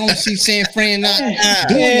don't see San Fran not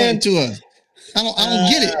doing nothing to us. I don't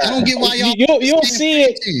get it. I don't get why y'all. You'll see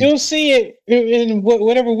it. You'll see it in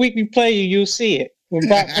whatever week we play you. You'll see it when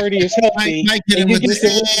Brock Purdy is healthy.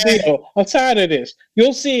 I'm tired of this.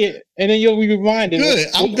 You'll see it, and then you'll be reminded. Good.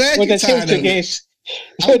 I'm glad you're tired of it.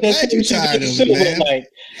 I'm glad you're tired of it, man.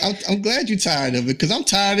 I'm glad you're tired of it because I'm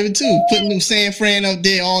tired of it too. Putting them San Fran up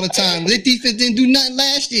there all the time. Their defense didn't do nothing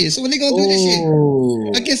last year, so what they gonna do this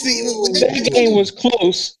year? I guess that game was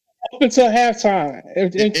close up until halftime,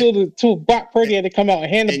 until Brock Purdy had to come out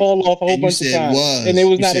and hand the ball off a whole bunch of times, and it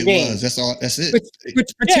was not a game. That's all. That's it.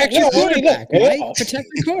 Protect your quarterback, Mike. Protect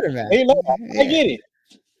your quarterback. Hey, look, I get it.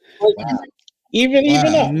 But even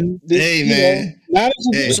up. Hey, man. Not as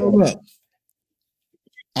Hey. So look,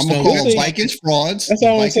 I'm gonna call Vikings frauds. That's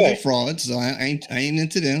all I'm Vikings saying. are frauds, so I ain't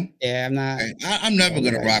into them. Yeah, I'm not. I'm never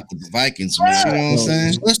gonna rock with the Vikings, man. You know what I'm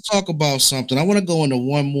saying? So let's talk about something. I want to go into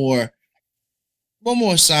one more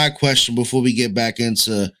side question before we get back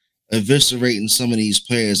into eviscerating some of these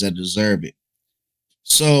players that deserve it.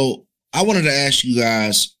 So I wanted to ask you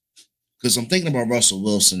guys, because I'm thinking about Russell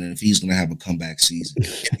Wilson and if he's going to have a comeback season,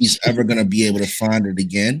 if he's ever going to be able to find it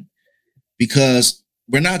again, because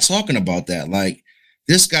we're not talking about that. Like,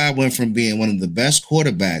 this guy went from being one of the best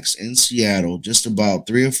quarterbacks in Seattle just about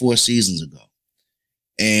 3 or 4 seasons ago.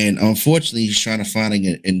 And unfortunately, he's trying to find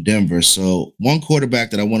it in Denver. So one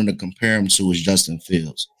quarterback that I wanted to compare him to is Justin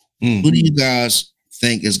Fields. Who do you guys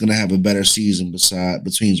think is going to have a better season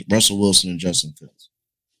between Russell Wilson and Justin Fields?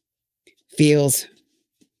 Fields.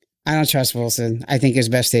 I don't trust Wilson. I think his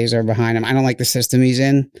best days are behind him. I don't like the system he's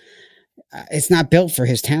in. It's not built for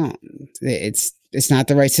his talent. It's not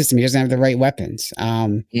the right system. He doesn't have the right weapons.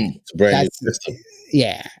 It's a brand new system.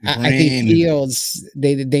 Yeah, I think Fields.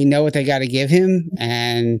 They know what they got to give him,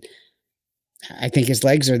 and I think his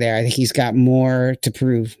legs are there. I think he's got more to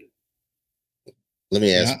prove. Let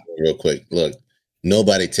me ask you real quick. Look,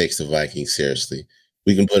 nobody takes the Vikings seriously.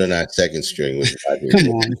 We can put in our second string with the Vikings. Come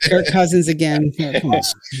on, Kirk Cousins again. Come on.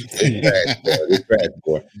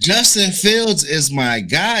 Justin Fields is my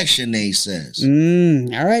guy, Shanae says.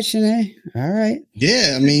 All right, Shanae. All right.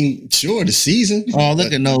 Yeah, I mean, sure, the season. Oh,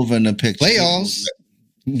 look at Nova in the picture. Playoffs.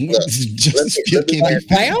 Playoffs?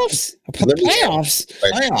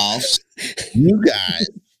 Playoffs.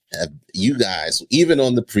 You guys, even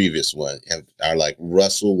on the previous one, are like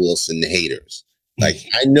Russell Wilson haters. Like,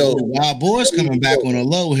 I know Wild Boy's coming back on a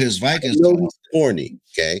low with his Vikings. I know he's corny.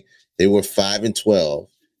 Okay, they were 5-12.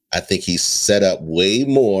 I think he's set up way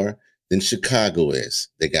more than Chicago is.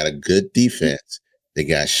 They got a good defense. They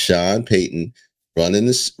got Sean Payton running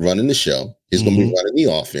the show. He's going to be running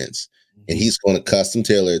the offense, and he's going to custom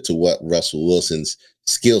tailor it to what Russell Wilson's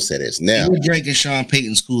skill set is. Now, you're drinking Sean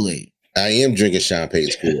Payton's Kool-Aid. I am drinking Sean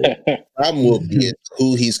Payton's Kool-Aid. Problem will be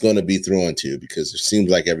who he's going to be throwing to, because it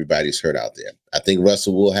seems like everybody's hurt out there. I think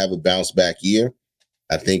Russell will have a bounce back year.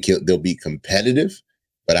 I think they'll be competitive,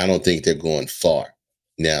 but I don't think they're going far.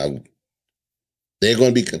 Now, they're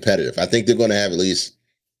going to be competitive. I think they're going to have an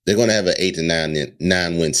 8 to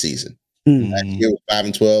 9 win season. Last year was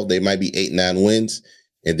 5-12. They might be 8-9 wins,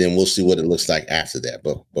 and then we'll see what it looks like after that.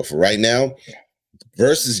 But for right now,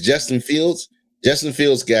 versus Justin Fields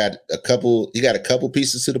got a couple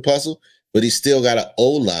pieces to the puzzle, but he's still got an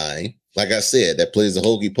O-line, like I said, that plays the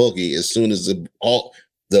hokey pokey as soon as the ball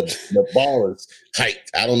is hiked.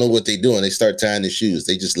 I don't know what they're doing. They start tying the shoes.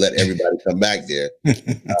 They just let everybody come back there.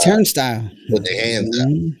 Turnstile. With their hands out.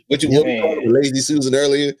 What we call them, Lazy Susan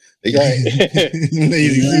earlier?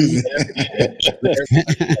 Lazy Susan.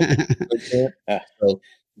 So,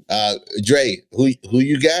 Dre, who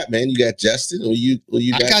you got, man? You got Justin, or you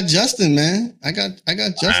got? I got Justin, man. I got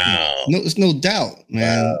Justin. Wow. No, it's no doubt,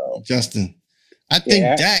 man. Wow. Justin. I think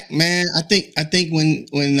Dak, man. I think when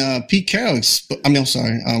Pete Carroll,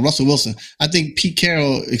 Russell Wilson. I think Pete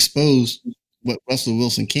Carroll exposed what Russell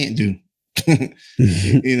Wilson can't do.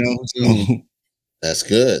 You know, so. That's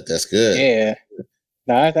good. Yeah.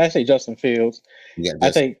 No, I say Justin Fields.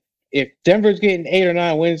 I think if Denver's getting 8 or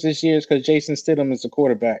 9 wins this year, it's because Jason Stidham is the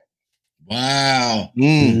quarterback. Wow.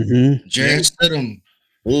 Jarrett Stidham.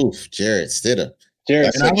 Oof, Jarrett Stidham.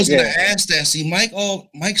 And I was going to ask that. See,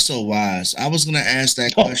 Mike's so wise. I was going to ask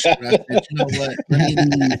that question. I said, you know what?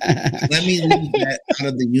 Let me leave that out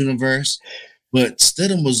of the universe. But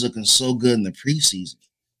Stidham was looking so good in the preseason.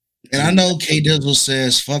 And I know K Dizzle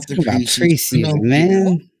says, fuck the preseason.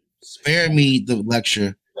 Man. Spare me the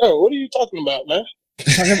lecture. Bro, what are you talking about, man?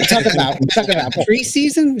 We're talking about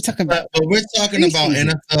preseason? We're talking about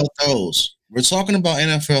NFL throws. We're talking about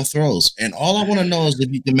NFL throws. And all I want to know is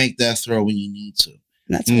if you can make that throw when you need to.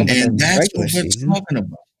 That's what we're talking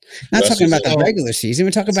about. Not talking about the regular season.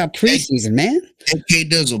 We're talking about preseason, man. And K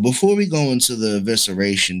Dizzle, before we go into the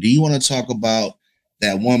evisceration, do you want to talk about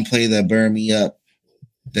that one play that burned me up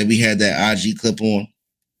that we had that IG clip on?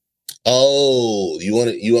 Oh, you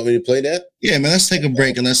want me to play that? Yeah, man. Let's take a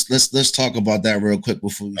break and let's talk about that real quick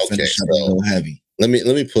before we finish up a little heavy. Let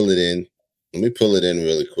me pull it in. Let me pull it in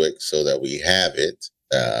really quick so that we have it.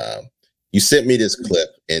 You sent me this clip,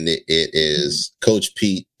 and it is Coach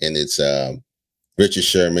Pete, and it's Richard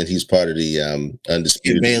Sherman. He's part of the Skip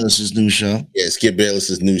Undisputed. Bayless's new show. Yeah, Skip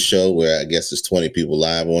Bayless's new show where I guess there's 20 people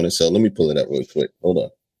live on it. So let me pull it up real quick. Hold on.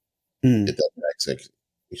 Get that back second.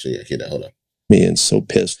 Make sure you hear that. Hold on. And so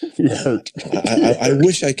pissed. Hurt. I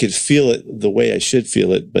wish I could feel it the way I should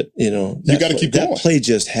feel it, but you got to keep going. That play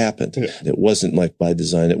just happened. Yeah. It wasn't like by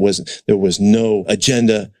design. It wasn't. There was no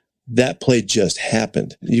agenda. That play just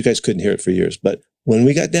happened. You guys couldn't hear it for years, but when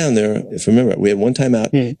we got down there, if you remember, we had one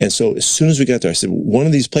timeout, and so as soon as we got there, I said, one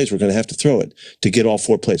of these plays we're going to have to throw it to get all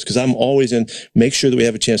 4 plays because I'm always in. Make sure that we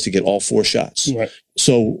have a chance to get all 4 shots. Right.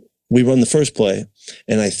 So we run the first play,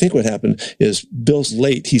 and I think what happened is Bill's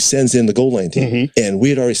late. He sends in the goal line team, and we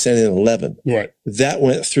had already sent in 11. Right. That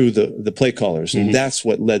went through the play callers, and that's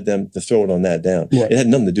what led them to throw it on that down. Right. It had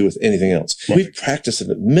nothing to do with anything else. Right. We practiced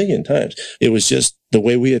it a million times. It was just the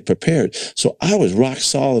way we had prepared. So I was rock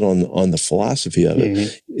solid on the philosophy of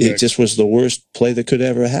it. It just was the worst play that could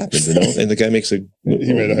ever happen, And the guy makes he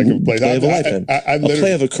made a heck of a play of a lifetime, a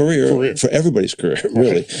play of a career for everybody's career,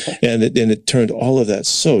 really. And it turned all of that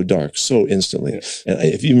so dark, so instantly. Yes. And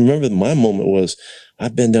if you remember, my moment was,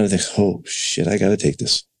 I've been down and think, oh shit, I got to take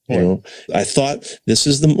this. I thought this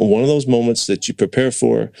is one of those moments that you prepare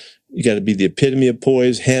for. You got to be the epitome of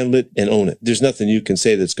poise, handle it, and own it. There's nothing you can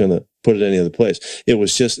say that's going to put it any other place. It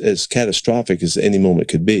was just as catastrophic as any moment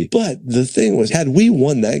could be. But the thing was, had we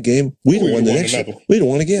won that game, we'd have won the next one. We'd have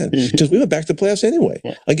won again because we went back to the playoffs anyway.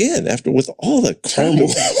 Again, after with all the turmoil,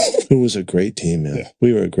 it was a great team, man. Yeah.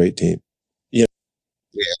 We were a great team. Yeah.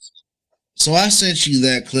 So I sent you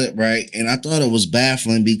that clip, right? And I thought it was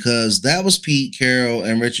baffling because that was Pete Carroll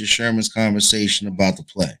and Richard Sherman's conversation about the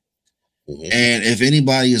play. And if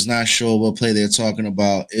anybody is not sure what play they're talking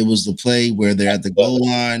about, it was the play where they're at the goal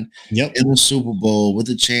line in the Super Bowl with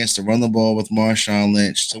a chance to run the ball with Marshawn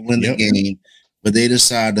Lynch to win the game, but they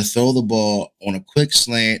decide to throw the ball on a quick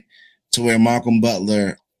slant to where Malcolm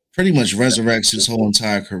Butler pretty much resurrects his whole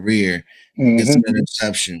entire career, gets an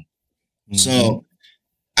interception. So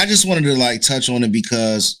I just wanted to touch on it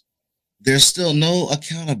because there's still no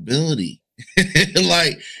accountability.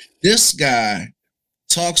 This guy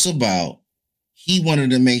talks about he wanted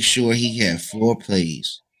to make sure he had 4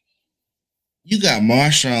 plays. You got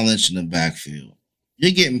Marshawn Lynch in the backfield.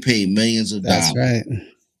 You're getting paid millions of dollars. That's right.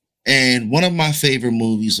 And one of my favorite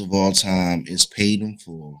movies of all time is Paid in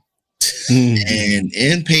Full. And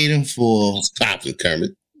in Paid in Full, stop it,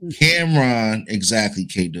 Kermit. Cameron, exactly,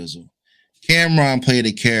 K Dizzle. Cameron played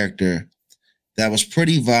a character that was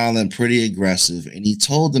pretty violent, pretty aggressive, and he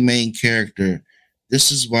told the main character,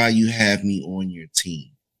 "This is why you have me on your team.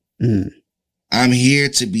 I'm here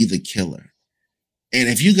to be the killer." And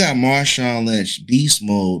if you got Marshawn Lynch, beast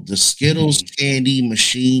mode, the Skittles candy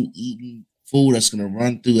machine eating food that's going to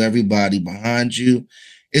run through everybody behind you,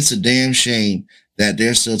 it's a damn shame that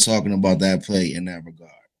they're still talking about that play in that regard.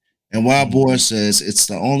 And while Boy says it's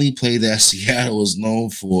the only play that Seattle is known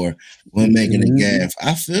for when making a gaffe,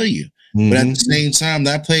 I feel you. But at the same time,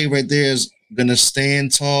 that play right there is going to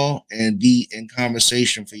stand tall and be in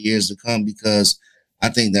conversation for years to come because I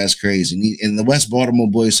think that's crazy. And the West Baltimore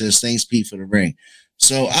boy says, thanks, Pete, for the ring.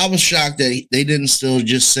 So I was shocked that they didn't still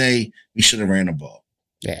just say we should have ran the ball.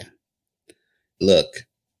 Yeah. Look,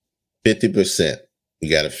 50%. You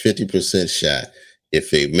got a 50% shot. If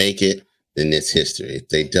they make it, then it's history. If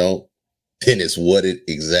they don't, then it's what it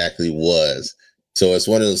exactly was. So it's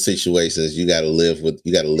one of those situations you got to live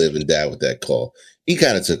and die with that call. He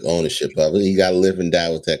kind of took ownership of it. You got to live and die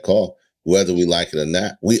with that call, whether we like it or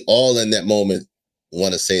not. We all in that moment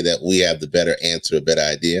want to say that we have the better answer, a better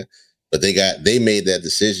idea, but they made that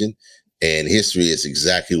decision, and history is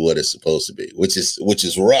exactly what it's supposed to be, which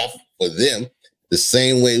is rough for them. The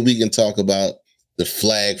same way we can talk about the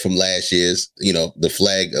flag from last year's, the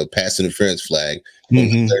flag of pass interference flag from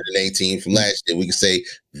the 3rd and 18 from last year. We can say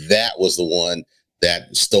that was the one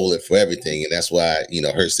that stole it for everything, and that's why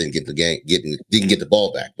Hurst didn't get the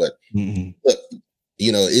ball back. But look,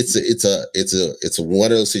 it's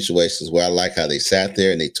one of those situations where I like how they sat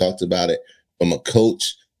there and they talked about it from a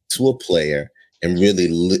coach to a player and really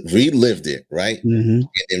relived it, right? And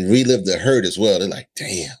relived the hurt as well. They're like,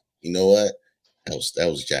 damn, you know what? That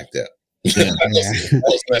was jacked up. That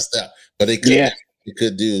was messed up. But they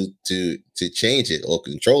could do to change it or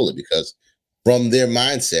control it, because from their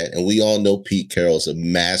mindset, and we all know Pete Carroll's a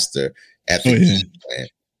master at the game plan.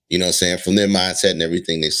 You know what I'm saying? From their mindset and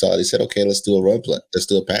everything they saw, they said, okay, let's do a run play. Let's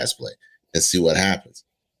do a pass play and see what happens.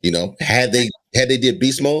 Had they did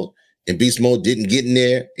beast mode and beast mode didn't get in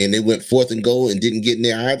there and they went 4th and goal and didn't get in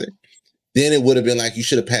there either, then it would have been like, you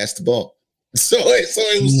should have passed the ball. So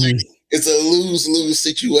it was like, it's a lose-lose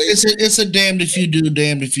situation. It's a damned if you do,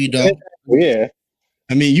 damned if you don't. Yeah.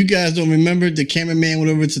 I mean, you guys don't remember the cameraman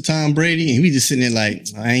went over to Tom Brady and he was just sitting there like,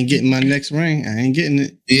 I ain't getting my next ring. I ain't getting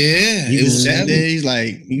it. Yeah, it was that day. He's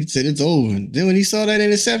like, he said it's over. Then when he saw that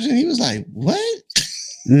interception, he was like, what?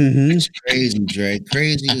 It's crazy, Dre.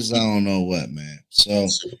 Crazy as I don't know what, man. So,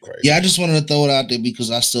 yeah, I just wanted to throw it out there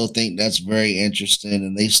because I still think that's very interesting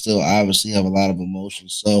and they still obviously have a lot of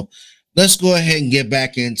emotions. So, let's go ahead and get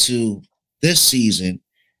back into this season.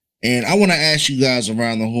 And I want to ask you guys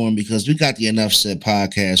around the horn because we got the Enough Said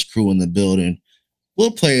podcast crew in the building.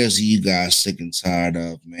 What players are you guys sick and tired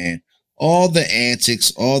of, man? All the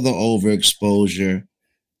antics, all the overexposure,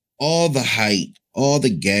 all the hype, all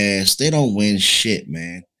the gas. They don't win shit,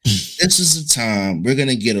 man. This is the time we're going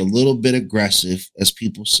to get a little bit aggressive, as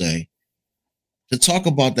people say, to talk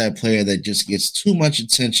about that player that just gets too much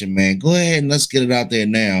attention, man. Go ahead and let's get it out there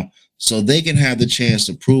now so they can have the chance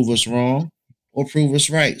to prove us wrong or prove us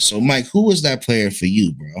right. So, Mike, who is that player for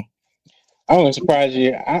you, bro? I'm going to surprise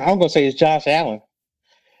you. I'm going to say it's Josh Allen.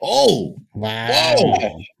 Oh, wow.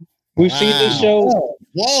 Whoa. We've seen this show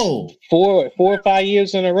 4 or 5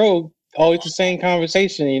 years in a row. Always the same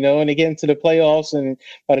conversation, and they get into the playoffs. And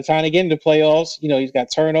by the time they get into playoffs, he's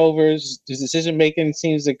got turnovers. His decision making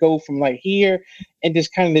seems to go from like here and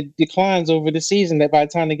just kind of declines over the season. That by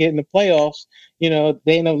the time they get in the playoffs,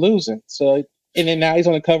 they end up losing. So, and then now he's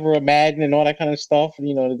on the cover of Madden and all that kind of stuff. And,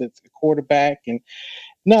 the quarterback. And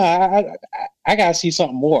no, I got to see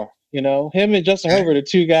something more. Him and Justin Herbert are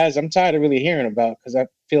two guys I'm tired of really hearing about because I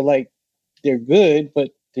feel like they're good, but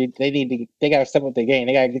they got to step up their game.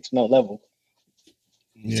 They got to get to another level.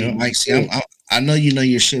 Yeah, Mike. See, I know you know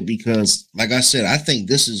your shit because, like I said, I think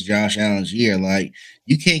this is Josh Allen's year. Like,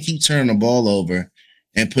 you can't keep turning the ball over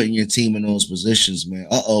and putting your team in those positions, man.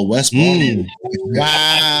 West Baltimore.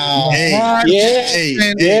 Wow. Hey,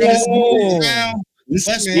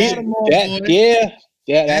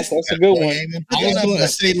 Yeah, that's a good one. I was going to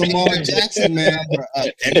say Lamar Jackson, man, but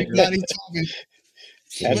everybody talking.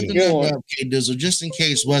 Put the number up, K-Dizzle, just in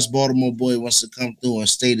case West Baltimore boy wants to come through and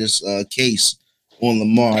state his case on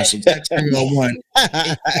Lamar. So text 301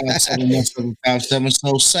 857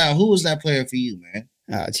 So, Sal, who was that player for you, man?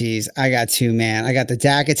 Oh, geez. I got two, man. I got the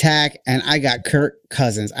Dak attack and I got Kirk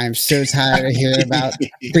Cousins. I'm so tired of hearing about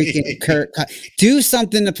freaking Kirk. Do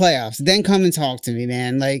something in the playoffs. Then come and talk to me,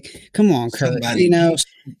 man. Like, come on, Kirk.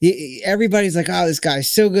 Everybody's like, oh, this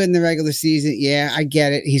guy's so good in the regular season. Yeah, I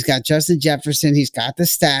get it. He's got Justin Jefferson. He's got the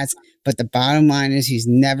stats. But the bottom line is he's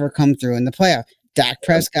never come through in the playoff. Dak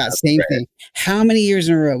Prescott, same thing. How many years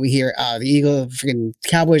in a row we hear, the Eagles, freaking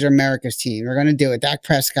Cowboys are America's team. They're going to do it. Dak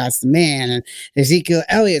Prescott's the man. And Ezekiel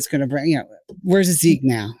Elliott's going to bring, where's Zeke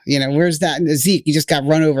now? Where's that? Zeke, he just got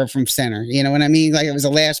run over from center. You know what I mean? Like, it was the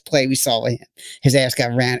last play we saw with him. His ass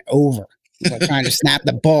got ran over trying to snap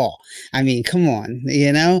the ball. I mean, come on,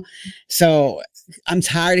 So I'm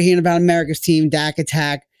tired of hearing about America's team, Dak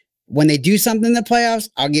attack. When they do something in the playoffs,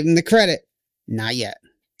 I'll give them the credit. Not yet.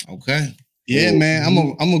 Okay. Yeah, man, I'm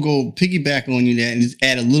gonna go piggyback on you that and just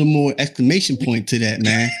add a little more exclamation point to that,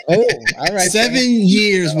 man. Oh, all right. 7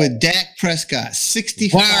 years with Dak Prescott,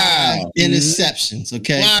 65 interceptions.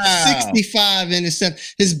 Okay, 65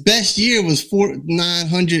 interceptions. His best year was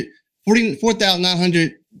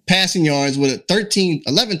 4,900 passing yards with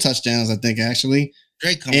 11 touchdowns, I think, actually.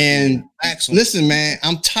 And listen, man,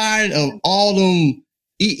 I'm tired of all them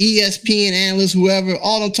ESPN analysts, whoever,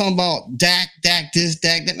 all them talking about Dak this,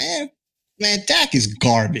 Dak that, Man, Dak is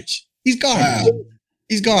garbage. He's garbage. Wow.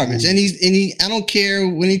 He's garbage. And he I don't care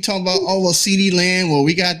when he talk about, CeeDee Lamb,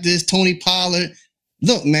 we got this, Tony Pollard.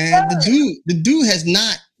 Look, man, the dude has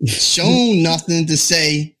not shown nothing to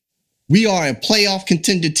say we are a playoff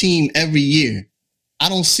contender team every year. I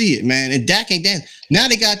don't see it, man. And Dak ain't that. Now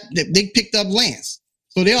they picked up Lance.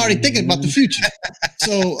 So they're already thinking about the future.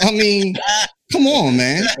 So, I mean, come on,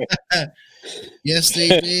 man. Yes, they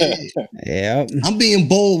did. Yeah, I'm being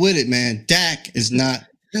bold with it, man. Dak is not.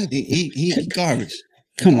 He garbage.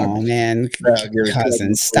 Come on, man.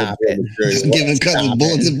 Cousins, stop it. Giving Cousins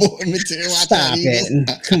bulletin board material. Stop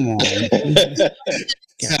it. Come on.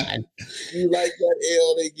 God. You like that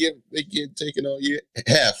L they get taken on you?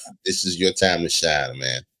 This is your time to shine,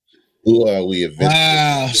 man. Who are we eventually?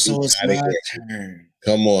 Wow, so it's my turn.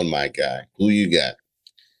 Come on, my guy. Who you got?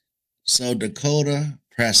 So Dakota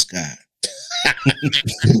Prescott.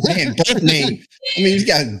 Man, birth name. I mean, he's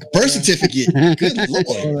got a birth certificate. Good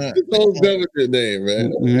Lord. His whole government name,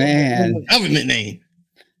 man. Government name.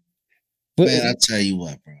 Man, I tell you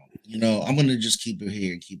what, bro. I'm gonna just keep it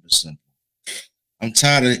here and keep it simple. I'm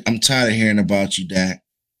tired of hearing about you, Dak.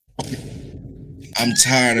 I'm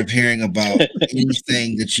tired of hearing about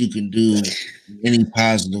anything that you can do in any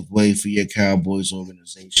positive way for your Cowboys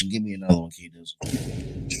organization. Give me another one, K.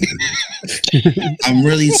 I'm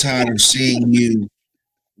really tired of seeing you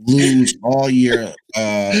lose all your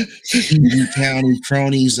PG County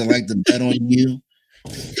cronies that like to bet on you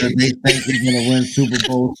because they think you're going to win Super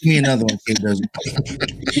Bowl. Give me another one, K.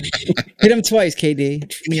 Hit him twice, KD.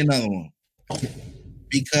 Give me another one.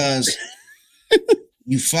 Because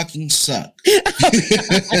you fucking suck. You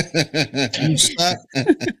suck.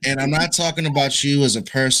 And I'm not talking about you as a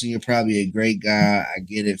person. You're probably a great guy. I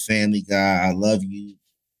get it. Family guy. I love you.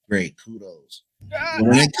 Great. Kudos. But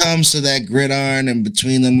when it comes to that gridiron and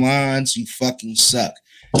between them lines, you fucking suck.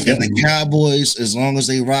 And the Cowboys, as long as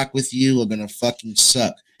they rock with you, are going to fucking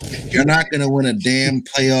suck. You're not going to win a damn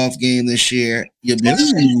playoff game this year. You'll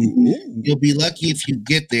be lucky if you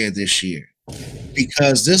get there this year.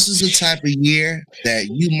 Because this is the type of year that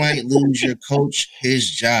you might lose your coach his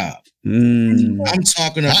job. I'm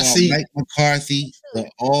talking about Mike McCarthy,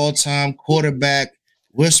 the all-time quarterback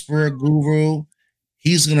whisperer guru.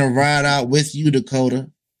 He's gonna ride out with you,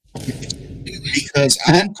 Dakota. Because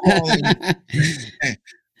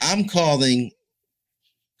I'm calling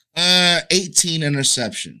 18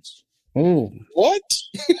 interceptions. Oh, what?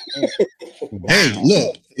 Hey,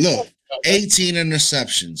 look. 18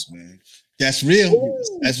 interceptions, man. That's real.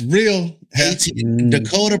 That's real. 18.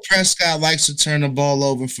 Dakota Prescott likes to turn the ball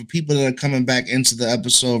over. For people that are coming back into the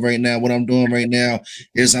episode right now, what I'm doing right now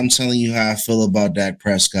is I'm telling you how I feel about Dak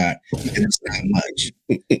Prescott. And it's not much.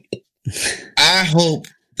 I hope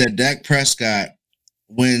that Dak Prescott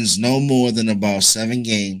wins no more than about 7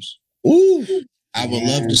 games. Ooh. I would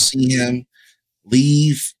love to see him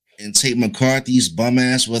leave and take McCarthy's bum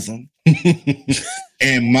ass with him.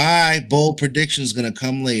 And my bold prediction is going to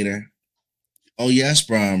come later. Oh, yes,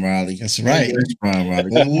 Brian Riley. That's right. Oh, yes, Brian Riley.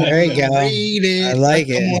 There you go. I like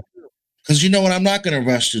it. Because you know what? I'm not going to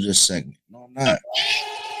rush through this segment. No, I'm not.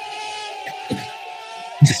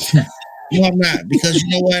 No, I'm not. Because you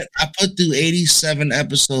know what? I put through 87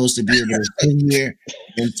 episodes to be able to sit here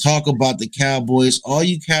and talk about the Cowboys. All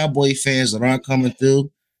you Cowboy fans that aren't coming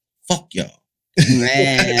through, fuck y'all.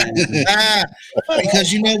 Man.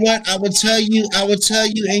 Because you know what? I would tell you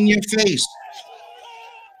in your face.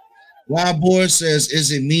 Wild Boy says,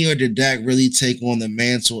 is it me or did Dak really take on the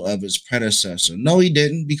mantle of his predecessor? No, he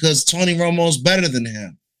didn't, because Tony Romo's better than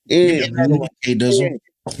him. Another one, K-Dizzle.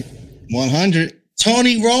 100.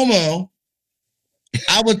 Tony Romo,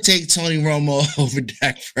 I would take Tony Romo over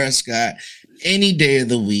Dak Prescott any day of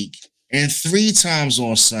the week and 3 times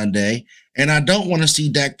on Sunday, and I don't want to see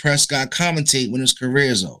Dak Prescott commentate when his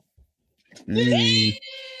career is over.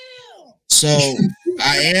 So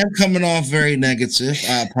I am coming off very negative.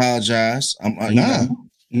 I apologize. Nah.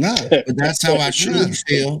 But that's how I truly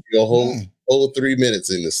feel. Your whole 3 minutes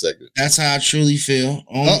in this segment. That's how I truly feel.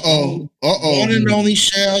 One and only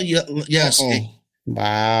Shell. Yes.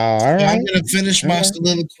 Wow. All right. I'm gonna finish my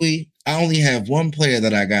soliloquy. I only have one player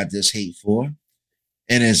that I got this hate for,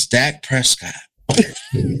 and it's Dak Prescott.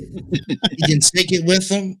 He can take it with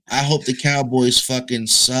him. I hope the Cowboys fucking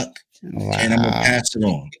suck. Wow. And I'm gonna pass it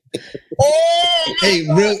on.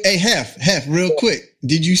 Hey, Hef, real quick.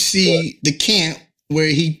 Did you see the camp where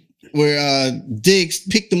Diggs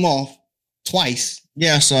picked him off twice?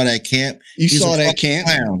 Yeah, I saw that camp. He's saw that camp.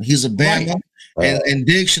 Clown. He's a Bama, and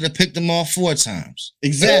Diggs should have picked him off 4 times.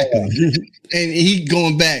 Exactly. And he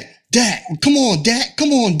going back. Dak, come on, Dak.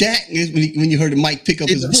 When you heard the mic pick up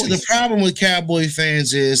his voice. The problem with Cowboy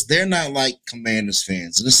fans is they're not like Commanders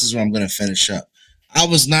fans. And this is where I'm going to finish up. I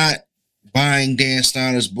was not buying Dan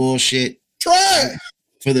Snyder's bullshit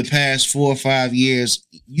for the past 4 or 5 years.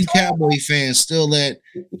 You Cowboy fans still let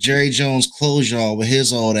Jerry Jones close y'all with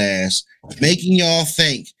his old ass, making y'all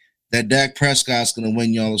think that Dak Prescott's going to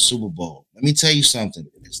win y'all a Super Bowl. Let me tell you something.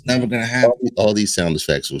 It's never going to happen. All these sound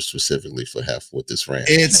effects were specifically for Hef with this rant.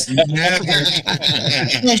 It's never.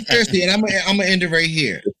 No, seriously, and I'm gonna end it right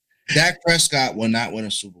here. Dak Prescott will not win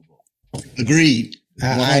a Super Bowl. Agreed.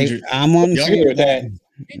 I'm on board with that.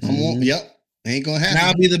 Yep. Ain't gonna happen. And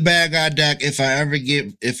I'll be the bad guy, Dak. If I ever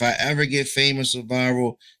get famous or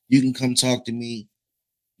viral, you can come talk to me.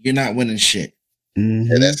 You're not winning shit.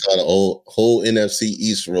 Mm-hmm. And that's how the whole NFC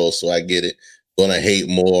East rolls. So I get it. Gonna hate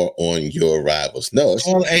more on your rivals. No,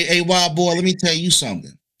 hey, Wild Boy, let me tell you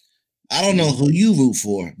something. I don't know who you root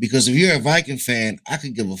for, because if you're a Viking fan, I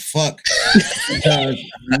could give a fuck. Because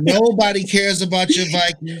nobody cares about your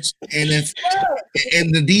Vikings. And if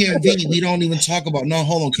in the DMV, we don't even talk about. No,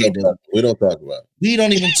 hold on, kid. We don't talk about. We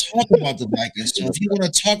don't even talk about the Vikings. So if you want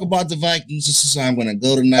to talk about the Vikings, this is how I'm going to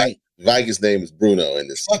go tonight. Vikings' name is Bruno in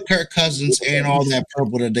this. Fuck Kirk Cousins and all that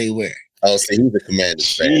purple that they wear. Oh, see, he's a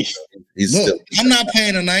Commanders fan. He's look, still. I'm not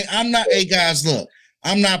playing tonight. Hey guys, look,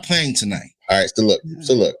 I'm not playing tonight. All right, so look. All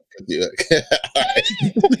right.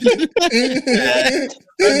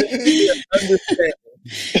 Understand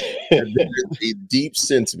that there is a deep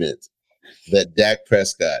sentiment that Dak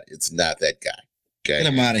Prescott, it's not that guy. Okay,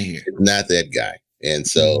 Get him out of here. It's not that guy. And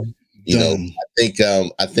so, you know,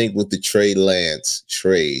 I think with the Trey Lance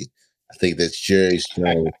trade, I think that's Jerry's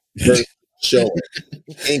first showing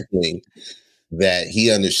inkling that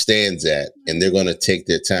he understands that, and they're going to take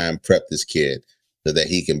their time, prep this kid so that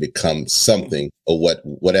he can become something or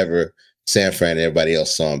whatever San Fran and everybody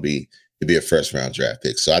else saw him be to be a first round draft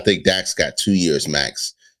pick. So I think Dak's got 2 years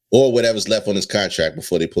max, or whatever's left on his contract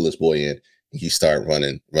before they pull this boy in. He start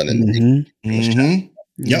running. Yep,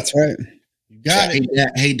 that's right. You got it.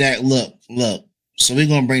 Hey, Dak, look. So we're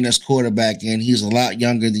gonna bring this quarterback in. He's a lot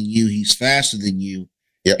younger than you. He's faster than you.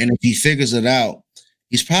 Yep. And if he figures it out,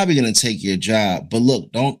 he's probably gonna take your job. But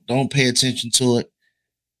look, don't pay attention to it.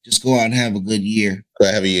 Just go out and have a good year.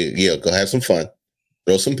 Go have some fun.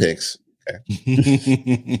 Throw some picks. Okay.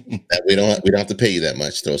 we don't have to pay you that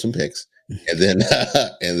much. Throw some picks, and then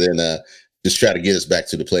just try to get us back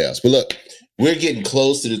to the playoffs. But look, we're getting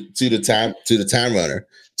close to the time runner.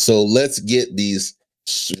 So let's get these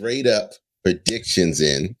straight up predictions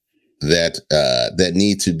in that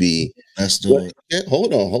need to be. Let's do it.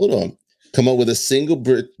 Hold on. Come up with a single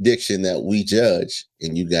prediction that we judge,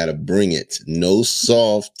 and you got to bring it. No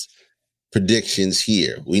soft predictions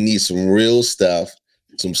here. We need some real stuff,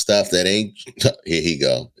 some stuff that ain't. Here he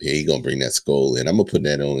go. Here he gonna bring that skull in. I'm gonna put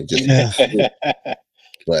that on.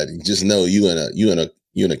 But just know you gonna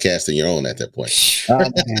cast on your own at that point.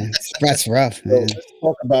 That's rough. So let's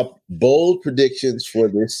talk about bold predictions for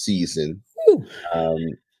this season. You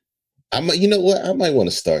know what? I might want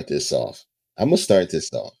to start this off. I'm gonna start this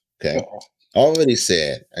off. Okay. Already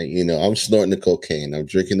said, I'm snorting the cocaine. I'm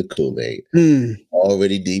drinking the Kool-Aid.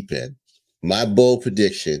 Already deep in. My bold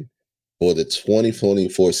prediction for the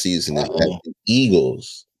 2024 season is that the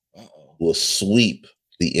Eagles will sweep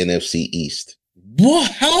the NFC East.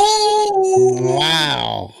 What?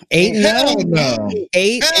 Wow. 8-0? No.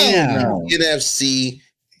 8-0. NFC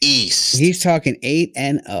East. He's talking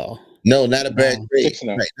 8-0. No, not a bad trade.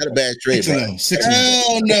 Right, not a bad trade. 6-0.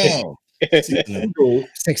 Hell no.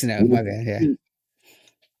 6-0. My bad. Yeah.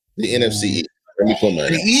 The NFC East. Let me put my.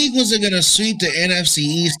 The Eagles are gonna sweep the NFC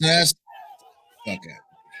East. That's okay.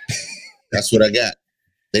 That's what I got.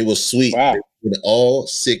 They will sweep in all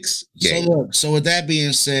 6 games. So with that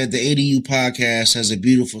being said, the ADU podcast has a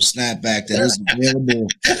beautiful snapback that is available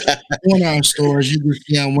on our stores. You can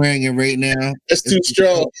see I'm wearing it right now. It's too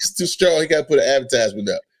strong. It's too strong. You got to put an advertisement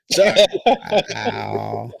up. Sorry.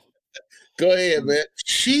 Wow. Go ahead, man.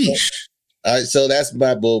 Sheesh. All right, so that's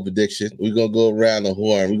my bold prediction. We're gonna go around the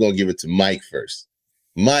horn. We're gonna give it to Mike first.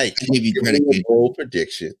 Mike, give you credit. Bold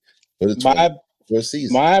prediction for the 2024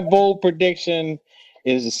 season. My bold prediction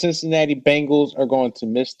is the Cincinnati Bengals are going to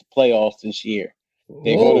miss the playoffs this year.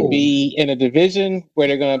 They're going to be in a division where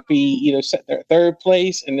they're going to be either set their third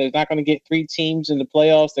place, and they're not going to get 3 teams in the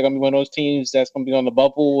playoffs. They're going to be one of those teams that's going to be on the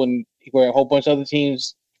bubble, and where a whole bunch of other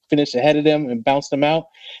teams finish ahead of them and bounce them out.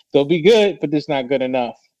 They'll be good, but it's not good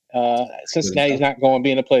enough. Cincinnati's not going to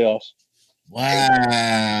be in the playoffs.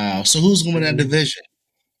 Wow. So who's going to win that division?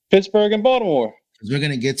 Pittsburgh and Baltimore. Because we're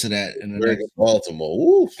going to get to that in the next. Baltimore.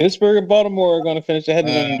 Ooh. Pittsburgh and Baltimore are going to finish ahead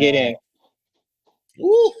of them and get in.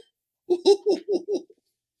 Ooh.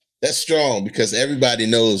 That's strong because everybody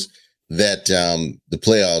knows that the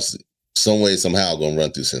playoffs, some way, somehow, going to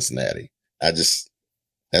run through Cincinnati. That's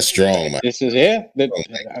strong, man. This is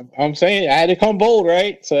I'm saying I had to come bold,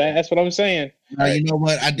 right? So that's what I'm saying. You know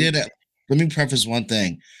what? I did it. Let me preface one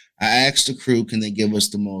thing. I asked the crew, can they give us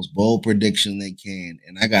the most bold prediction they can?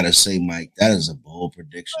 And I gotta say, Mike, that is a bold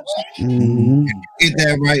prediction. Mm-hmm. Get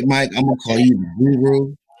that right, Mike. I'm gonna call you the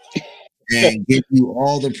guru and give you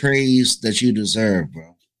all the praise that you deserve,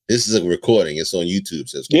 bro. This is a recording. It's on YouTube.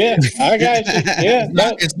 So yeah, I got you. Yeah,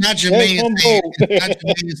 it's not Jermaine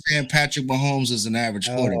saying Patrick Mahomes is an average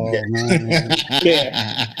quarterback.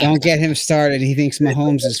 Yeah. Don't get him started. He thinks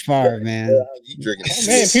Mahomes is far, man.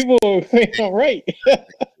 Man, people are all right.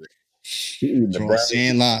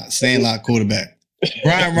 Sandlot quarterback.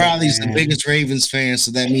 Brian Riley's the biggest Ravens fan,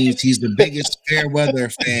 so that means he's the biggest fair weather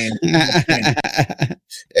fan.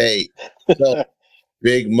 Hey, so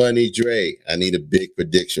Big Money Dre, I need a big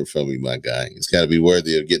prediction from you, my guy. It's got to be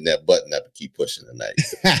worthy of getting that button up and keep pushing tonight.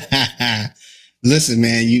 Listen,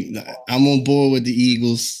 man, I'm on board with the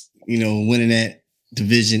Eagles, winning that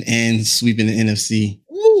division and sweeping the NFC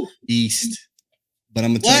East. But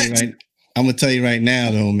I'm gonna tell you right now,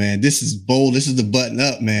 though, man, this is bold. This is the button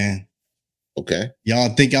up, man. Okay. Y'all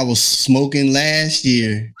think I was smoking last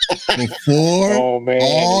year before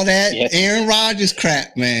all that Aaron Rodgers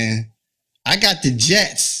crap, man. I got the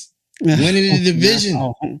Jets winning the division.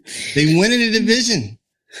 No. They winning the division,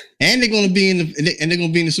 and they're going to be in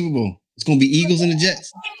the Super Bowl. It's going to be Eagles and the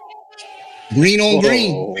Jets. Green on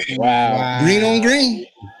green. Wow. Green on green.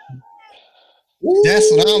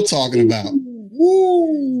 That's what I'm talking about.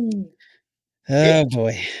 Woo. Oh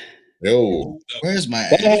boy. Yo, where's my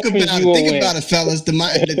think about it, fellas.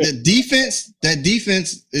 The defense, that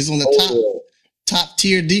defense is on the top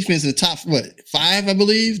tier defense in the top 5, I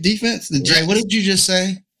believe, defense. Jay, what did you just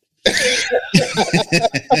say? Did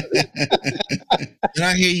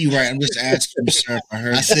I hear you right? I'm just asking you, sir, if I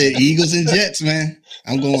heard. I said Eagles and Jets, man.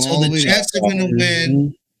 I'm going all the way. The Jets are going to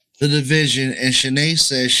win the division, and Shanae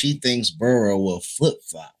says she thinks Burrow will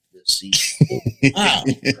flip-flop this season. Wow.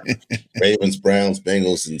 Ravens, Browns,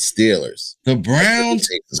 Bengals, and Steelers. The Browns,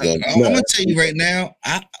 I'm going to tell you right now,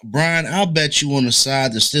 Brian, I'll bet you on the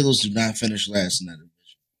side the Steelers do not finish last in that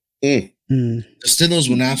division. The Steelers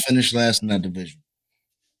will not finish last in that division.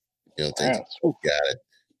 You don't think got it?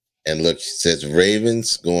 And look, she says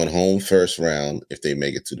Ravens going home first round if they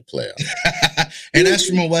make it to the playoffs. And that's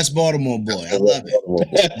from a West Baltimore boy. I love it.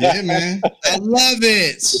 Yeah, man. I love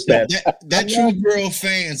it. That true girl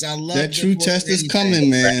fans. I love that. True test is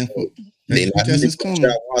coming, man. They not test is coming.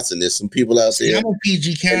 Watson. There's some people out there. I'm a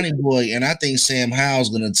PG County boy, and I think Sam Howell's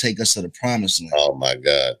going to take us to the promised land. Oh my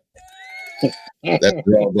God. That's the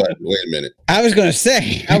wrong button. Wait a minute. I was going to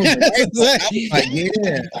say. I was like,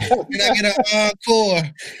 yeah. Can I get an encore?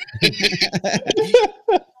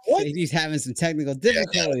 He's having some technical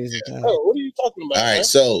difficulties. Oh, what are you talking about? All right,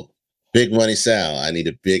 so Big Money Sal, I need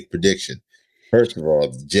a big prediction. First of all,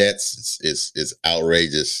 the Jets is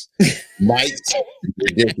outrageous. Mike's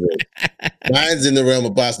ridiculous. Mine's in the realm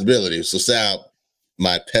of possibility. So Sal,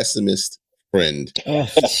 my pessimist friend.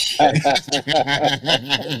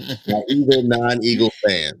 Either non-Eagle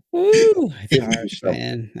fan. Ooh, that's harsh,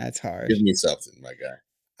 man. That's hard. Give me something, my guy.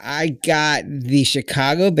 I got the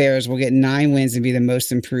Chicago Bears will get 9 wins and be the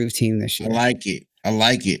most improved team this year. I like it. I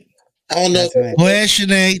don't know. Go ahead,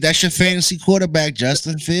 Shanae. That's your fantasy quarterback,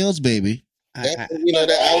 Justin Fields, baby. I'll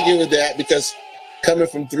give it that because coming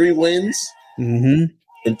from 3 wins, from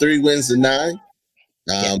 3 wins to 9.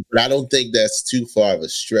 But I don't think that's too far of a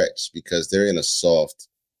stretch because they're in a soft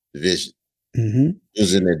division.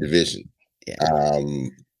 Who's in their division? Yeah.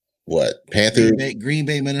 What? Panthers? Green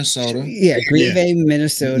Bay, Minnesota. Yeah, Green Bay,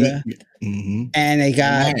 Minnesota. And they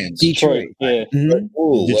got Detroit. Yeah.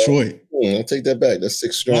 Ooh, Detroit. I'll take that back. That's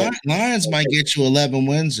 6 strong. Lions might get you 11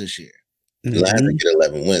 wins this year. Lions might get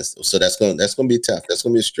 11 wins. So that's going to be tough. That's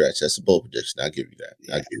going to be a stretch. That's a bold prediction. I'll give you that.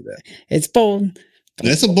 It's bold.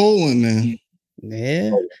 That's a bold one, man.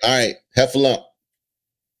 Yeah. All right. Heffalump.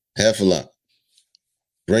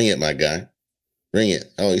 Bring it, my guy. Bring it.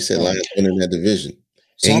 Oh, he said Lions winning that division.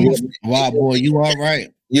 Wow, boy, you are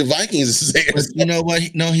right. Your Vikings. But you know what?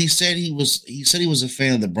 No, he said he was a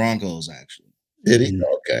fan of the Broncos, actually. Did he?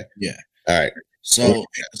 Okay. Yeah. All right. So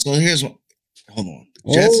here's what. Hold on.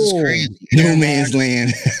 Jets is crazy. No man's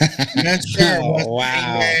land. That's fair.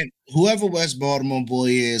 Wow. Man, whoever West Baltimore boy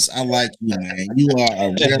is, I like you, man. You are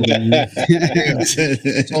a real.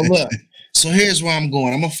 So look. So here's where I'm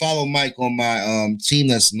going. I'm gonna follow Mike on my team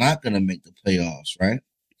that's not gonna make the playoffs, right?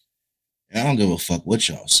 And I don't give a fuck what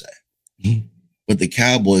y'all say. But the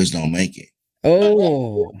Cowboys don't make it.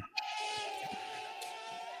 Oh.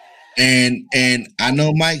 And I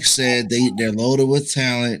know Mike said they're loaded with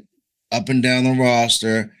talent up and down the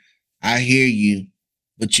roster. I hear you.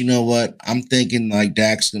 But you know what? I'm thinking like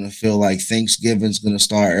Dak's going to feel like Thanksgiving's going to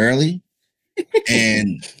start early.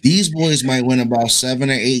 And these boys might win about 7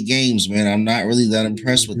 or 8 games, man. I'm not really that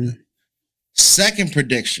impressed with them. Second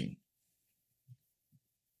prediction.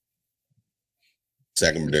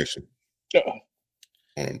 The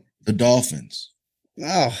Dolphins.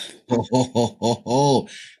 The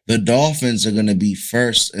Dolphins are going to be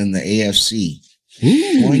first in the AFC.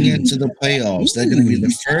 Going into the playoffs. They're going to be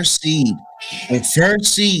the first seed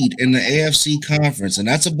in the AFC conference. And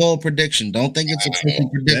that's a bold prediction. Don't think it's a tricky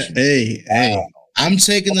prediction. Hey. I'm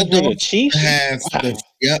taking the Dolphins to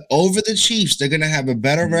have over the Chiefs. They're going to have a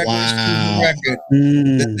better record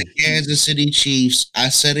than the Kansas City Chiefs. I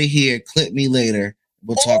said it here. Clip me later.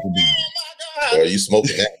 We'll talk about it. Are you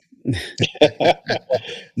smoking that?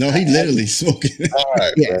 No, he literally smoking. All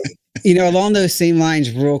right, bro. You know, along those same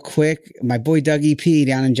lines, real quick, my boy Dougie P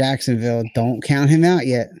down in Jacksonville, don't count him out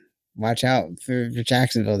yet. watch out for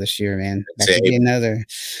Jacksonville this year, man. That could be another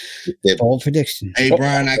bold prediction. Hey,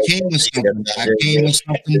 Brian, I came with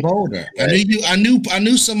something. Bolder. I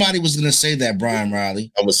knew somebody was gonna say that, Brian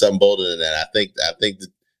Riley. I'm with something bolder than that.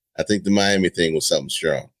 I think the Miami thing was something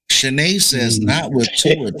strong. Shanae says not with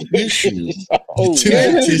Tua tissue. Oh,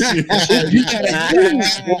 Tua tissue. I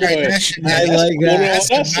like that.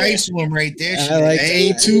 That's a nice one right there. I like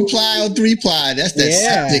ain't 2-ply or 3-ply. That's that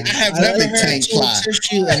septic. I have never had Tua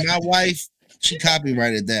tissue, and my wife, she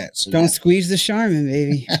copyrighted that. So don't squeeze the Charmin,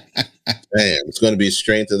 baby. Man, it's going to be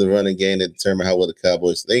strength of the running game to determine how well the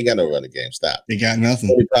Cowboys. They ain't got no running game. Stop. They got nothing.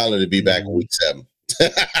 Tony Pollard to be back in week 7.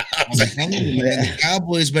 The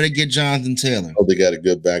Cowboys better get Jonathan Taylor. Oh, they got a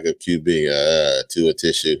good backup QB. Tua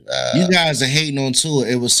tissue. You guys are hating on Tua.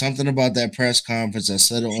 It was something about that press conference. I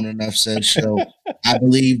said it on Enough Said show. I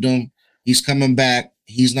believed him. He's coming back.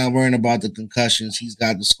 He's not worrying about the concussions. He's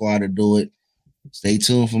got the squad to do it. Stay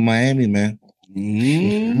tuned for Miami, man.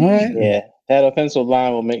 All right. Yeah, that offensive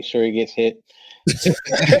line will make sure he gets hit.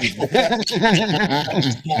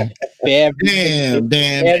 Damn.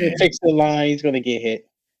 Fix the line. He's going to get hit.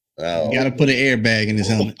 Wow. You got to put an airbag in his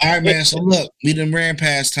helmet. All right, man. So look, we done ran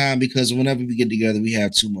past time because whenever we get together, we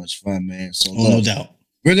have too much fun, man. So look, no doubt.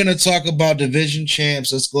 We're going to talk about division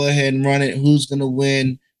champs. Let's go ahead and run it. Who's going to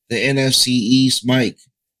win the NFC East, Mike?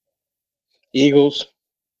 Eagles.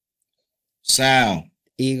 Sal.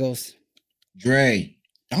 Eagles. Dre.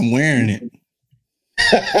 I'm wearing it.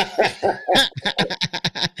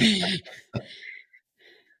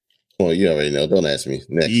 Well, you already know. Don't ask me.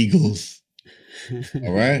 Next. Eagles.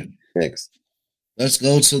 All right. Next. Let's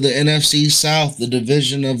go to the NFC South, the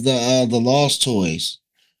division of the Lost Toys.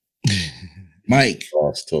 Mike.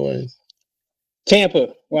 Lost Toys.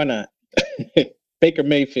 Tampa. Why not? Baker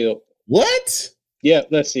Mayfield. What? Yeah,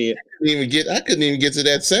 let's see it. I couldn't even get to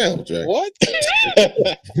that sound, Dre. What?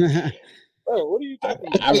 Bro, what are you talking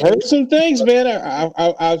about? I've heard some things, man.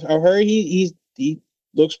 I've heard he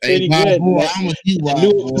looks pretty good. I'm the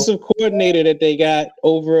new offensive coordinator that they got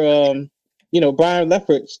over, Brian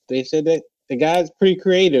Leftwich. They said that the guy's pretty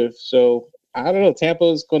creative. So I don't know. Tampa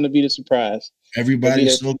is going to be the surprise.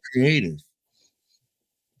 Everybody's so creative.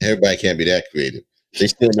 Everybody can't be that creative. They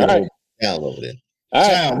still need a talent over there.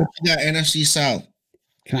 Sal, what you got? NFC South.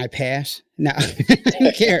 Can I pass? No.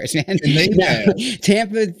 Who cares, man? No.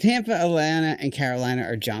 Tampa, Atlanta, and Carolina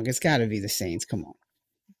are junk. It's got to be the Saints. Come on.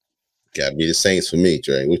 Got to be the Saints for me,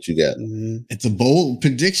 Dre. What you got? It's a bold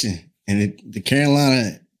prediction. And the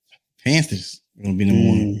Carolina Panthers are going to be number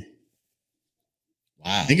one.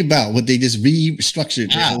 Wow. Think about what they just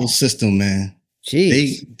restructured their whole system, man.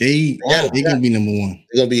 Jeez. They're going to be number one.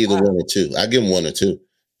 They're going to be either 1 or 2. I give them 1 or 2.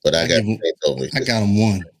 But I got Saints over. I got them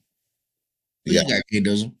 1. You got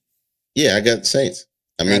K-Dizzle. Yeah, I got the Saints.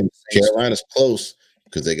 I mean, Carolina's close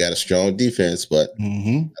because they got a strong defense, but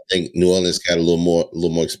I think New Orleans got a little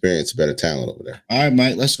more experience, better talent over there. All right,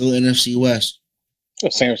 Mike, let's go NFC West.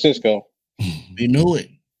 San Francisco. We knew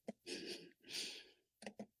it.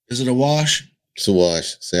 Is it a wash? It's a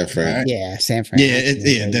wash. San Fran. Right. Yeah, San Fran.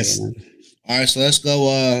 Yeah, that's. All right, so let's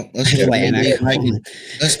go. Let's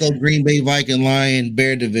go Green Bay Viking Lion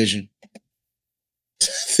Bear division.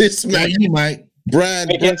 This man, you Mike. Brian,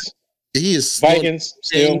 he is Vikings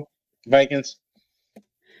still. Vikings.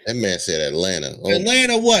 That man said Atlanta. Oh.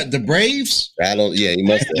 Atlanta, what? The Braves? I don't. Yeah, he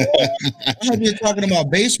must have. I heard you're talking about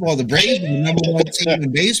baseball. The Braves are the number 1 team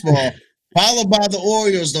in baseball, followed by the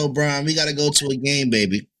Orioles. Though, Brian, we got to go to a game,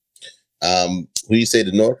 baby. Who you say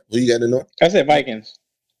the North? Who you got in the North? I said Vikings.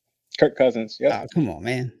 Kirk Cousins. Yeah. Oh, come on,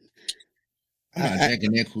 man. I'm not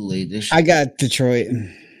drinking that Kool-Aid this year. I got Detroit.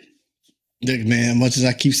 Look, man, much as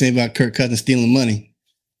I keep saying about Kirk Cousins stealing money,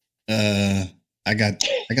 I got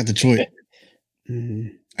Detroit.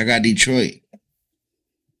 I got Detroit.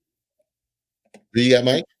 Who you got,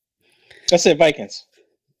 Mike? I said Vikings.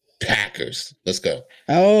 Packers. Let's go.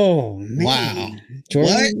 Oh, man. Wow.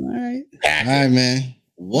 Jordan? What? All right. Packers. All right, man.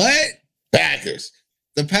 What? Packers.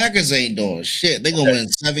 The Packers ain't doing shit. They're gonna win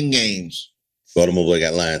 7 games. Baltimore boy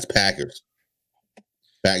got Lions. Packers.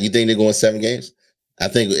 You think they're going 7 games? I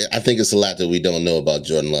think it's a lot that we don't know about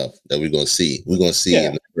Jordan Love that we're gonna see. We're gonna see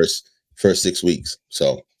in the first 6 weeks.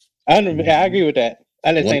 So I agree with that.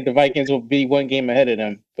 I just think the Vikings will be 1 game ahead of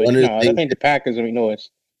them, but I think the Packers will be noise.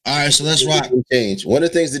 All right, so let's rock. One of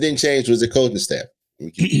the things that didn't change was the coaching staff.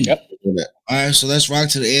 Yep. All right, so let's rock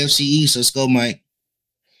to the AFC East. Let's go, Mike.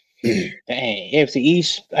 Dang, AFC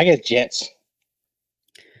East. I guess Jets.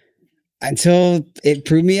 Until it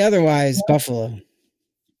proved me otherwise, Buffalo.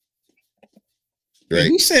 Great.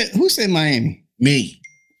 Who said Miami? Me.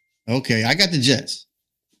 Okay, I got the Jets.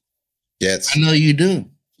 Jets. I know you do.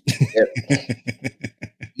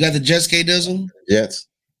 You got the Jets, K Dizzle? Jets.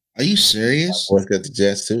 Are you serious? Fourth got the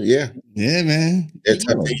Jets too. Yeah. Yeah, man. They're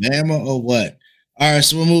tough. Bama or what? All right,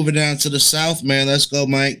 so we're moving down to the South, man. Let's go,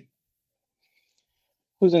 Mike.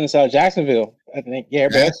 Who's in the South? Jacksonville. I think. Yeah,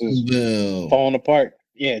 everybody else is Jacksonville. falling apart.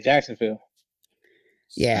 Yeah, Jacksonville.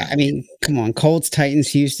 Yeah, I mean, come on. Colts, Titans,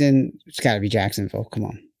 Houston. It's got to be Jacksonville. Come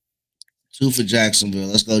on. 2 for Jacksonville.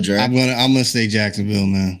 Let's go, Jack. I'm gonna say Jacksonville,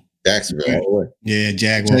 man. Jacksonville. Yeah,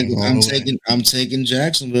 Jaguars. I'm taking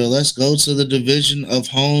Jacksonville. Let's go to the division of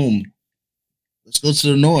home. Let's go to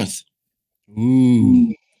the North.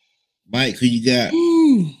 Ooh. Mike, who you got?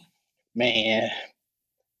 Ooh. Man.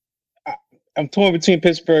 I'm torn between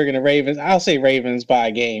Pittsburgh and the Ravens. I'll say Ravens by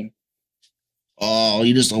a game. Oh,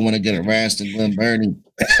 you just don't want to get harassed in Glen Burnie.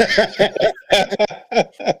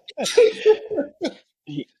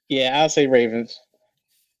 Yeah, I'll say Ravens.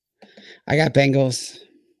 I got Bengals.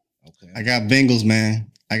 Okay. I got Bengals,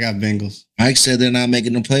 man. I got Bengals. Mike said they're not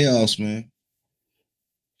making the playoffs, man.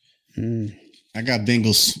 I got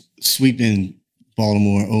Bengals sweeping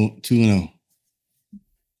Baltimore 2-0.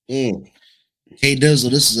 K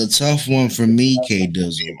Dizzle, this is a tough one for me, K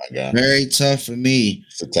Dizzle. Oh my God. Very tough for me.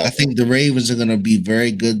 I think the Ravens are going to be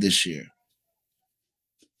very good this year.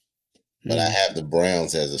 But I have the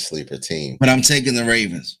Browns as a sleeper team. But I'm taking the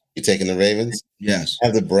Ravens. You taking the Ravens? Yes. I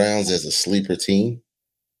have the Browns as a sleeper team.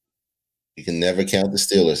 You can never count the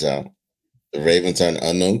Steelers out. The Ravens are an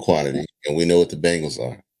unknown quantity, and we know what the Bengals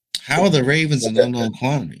are. How are the Ravens an unknown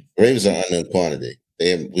quantity? The Ravens are unknown quantity.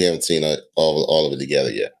 We haven't seen all of it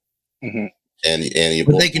together yet. Mm-hmm.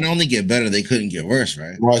 But they can only get better. They couldn't get worse,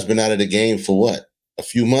 right? Lamar's been out of the game for what? A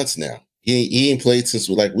few months now. He ain't played since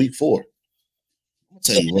like week 4. I'll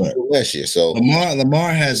tell you what. Last year. So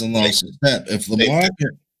Lamar hasn't lost a step. If Lamar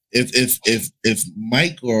if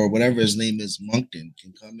Mike or whatever his name is, Moncton,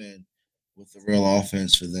 can come in with the real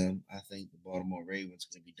offense for them, I think the Baltimore Ravens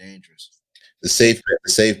are going to be dangerous. The safe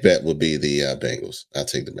bet would be the Bengals. I'll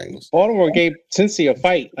take the Bengals. Baltimore gave Cincy a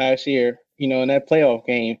fight last year, in that playoff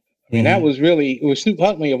game. I mean, that was it was Snoop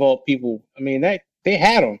Huntley of all people. I mean, that they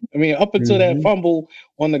had him. I mean, up until that fumble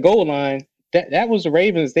on the goal line, that was the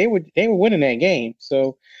Ravens. They were winning that game.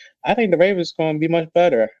 So I think the Ravens going to be much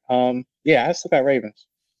better. Yeah, I still got Ravens.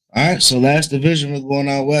 All right, so last division, we're going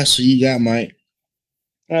out west. So you got Mike.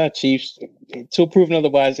 Chiefs. Till proven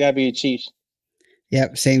otherwise, got to be the Chiefs.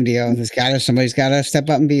 Yep, same deal. Somebody's got to step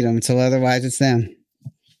up and beat them. Until otherwise, it's them.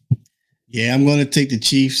 Yeah, I'm going to take the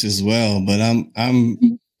Chiefs as well, but I'm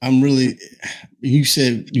really. You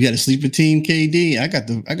said you got a sleeper team, KD. I got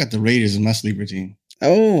the Raiders as my sleeper team.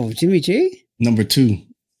 Oh, Jimmy G, number 2.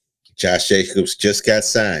 Josh Jacobs just got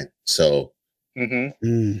signed, so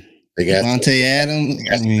they got Devontae Adams.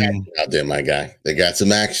 Out there, my guy. They got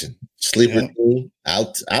some action. Sleeper team.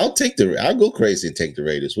 I'll go crazy and take the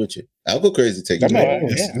Raiders with you. I'll go crazy and take the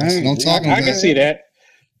Raiders. I can see that.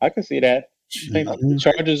 I think the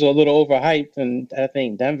Chargers are a little overhyped, and I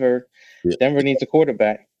think Denver needs a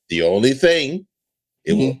quarterback. The only thing,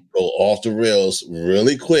 it will go off the rails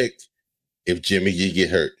really quick if Jimmy G get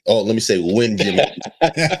hurt. Oh, let me say when Jimmy.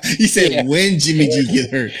 He said when Jimmy G get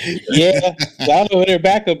hurt. Yeah, I don't know who their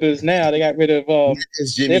backup is now. They got rid of.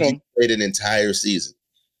 Jimmy G played an entire season.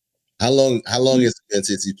 How long has it been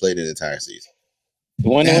since he played an entire season? The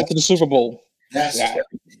one that went to the Super Bowl.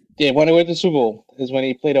 Yeah, when he went to the Super Bowl is when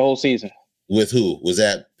he played the whole season. With who? Was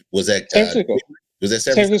that San Francisco? Was that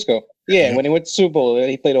San Francisco? Yeah, when he went to the Super Bowl,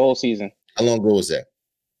 he played the whole season. How long ago was that?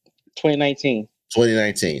 2019.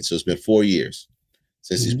 2019. So it's been 4 years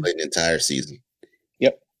since he's played an entire season.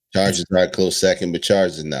 Yep. Chargers are a close second, but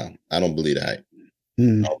Chargers now. I don't believe the hype.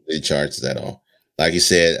 I don't believe Chargers at all. Like you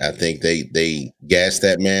said, I think they gassed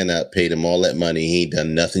that man up, paid him all that money. He ain't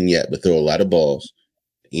done nothing yet but throw a lot of balls,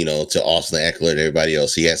 to Austin Eckler and everybody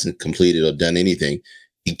else. He hasn't completed or done anything.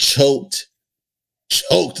 He choked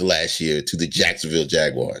last year to the Jacksonville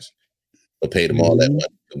Jaguars, but paid him all that money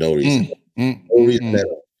for no reason. No reason at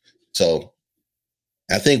all. So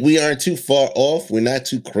I think we aren't too far off. We're not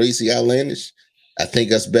too crazy outlandish. I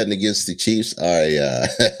think us betting against the Chiefs there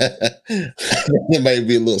might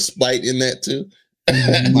be a little spite in that too.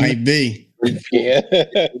 Might be. Yeah.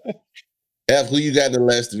 F, who you got in the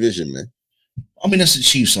last division, man? I mean, that's the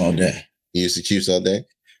Chiefs all day. You use the Chiefs all day?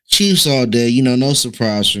 Chiefs all day. No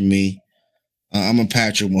surprise for me. I'm a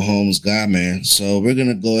Patrick Mahomes guy, man. So we're going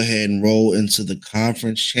to go ahead and roll into the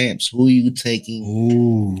conference champs. Who are you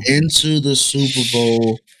taking into the Super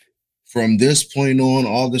Bowl from this point on,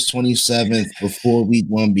 August 27th, before week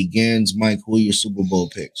 1 begins? Mike, who are your Super Bowl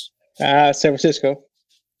picks? San Francisco.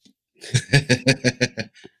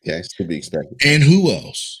 Yeah, it's to be expected. And who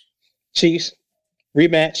else? Chiefs.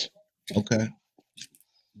 Rematch. Okay.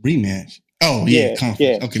 Rematch. Oh yeah,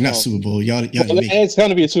 conference. Okay, not Super Bowl. Y'all it's going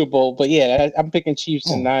to be a Super Bowl, but yeah, I'm picking Chiefs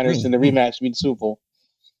and Niners in the rematch to be the Super Bowl.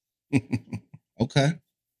 Okay.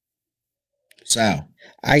 Sal.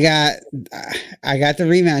 I got the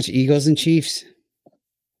rematch, Eagles and Chiefs.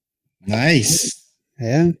 Nice.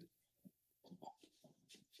 Yeah.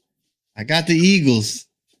 I got the Eagles.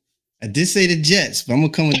 I did say the Jets, but I'm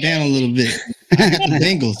gonna come down a little bit. I got the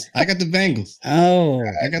Bengals. Oh,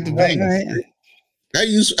 I got the Bengals. Right. How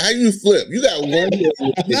you flip? You got one.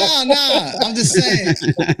 No. I'm just saying.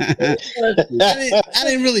 I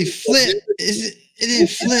didn't really flip. It didn't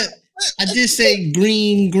flip. I did say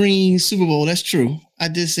green Super Bowl. That's true. I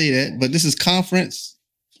did say that, but this is conference.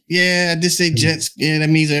 Yeah, I did say Jets. Yeah, that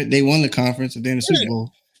means that they won the conference and they're in the Super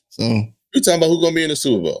Bowl. So you talking about who's gonna be in the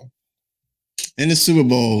Super Bowl? In the Super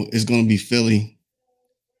Bowl is going to be Philly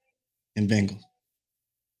and Bengals.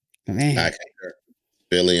 Man. I concur.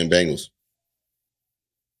 Philly and Bengals.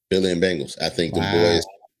 I think the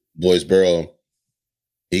boys Burrow.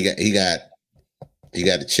 He got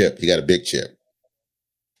a chip. He got a big chip.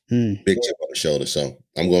 Big chip on the shoulder. So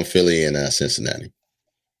I'm going Philly and Cincinnati.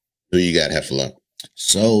 Who you got, Heffalump?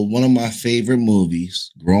 So one of my favorite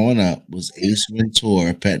movies growing up was Ace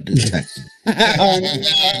Ventura: Pet Detective. And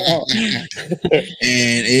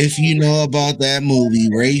if you know about that movie,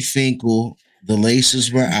 Ray Finkel, the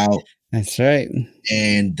laces were out. That's right.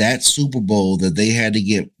 And that Super Bowl that they had to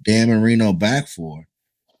get Dan Marino back for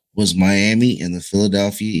was Miami and the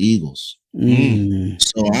Philadelphia Eagles.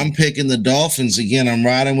 So I'm picking the Dolphins again. I'm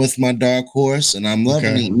riding with my dark horse, and I'm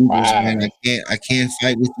loving the Eagles, man. I can't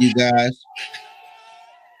fight with you guys.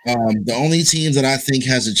 The only team that I think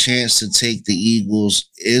has a chance to take the Eagles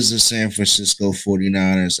is the San Francisco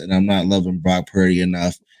 49ers, and I'm not loving Brock Purdy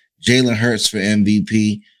enough. Jalen Hurts for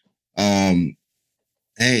MVP.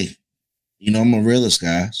 Hey, you know I'm a realist,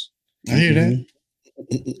 guys. I hear that.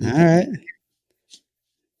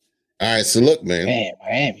 All right, so look, man.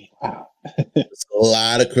 Miami. Wow. It's a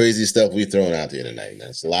lot of crazy stuff we throwing out there tonight, man.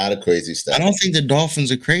 It's a lot of crazy stuff. I don't think the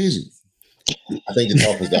Dolphins are crazy. I think the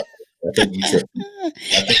Dolphins are. I think you trip.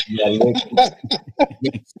 I think you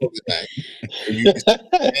got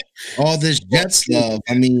all this Jets love.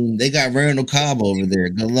 I mean, they got Randall Cobb over there.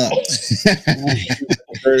 Good luck.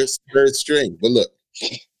 third string. But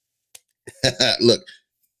look,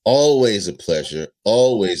 always a pleasure,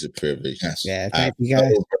 always a privilege. Yes. Yeah, thank you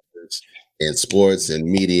guys. In sports and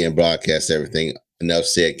media and broadcast, everything. Enough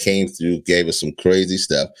said, came through, gave us some crazy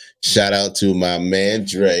stuff. Shout out to my man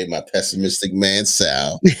Dre, my pessimistic man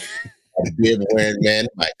Sal. Beard wearing man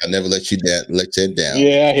Mike. I'll never let you down.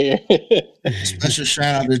 Yeah, I hear. Special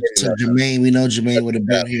shout out to Jermaine. We know Jermaine would have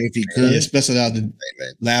been here if he could. Yeah, special out to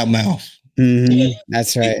Loudmouth.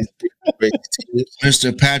 That's right.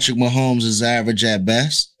 Mr. Patrick Mahomes is average at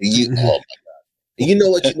best. Oh my God. You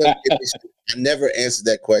know what? I never answered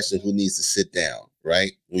that question. Who needs to sit down?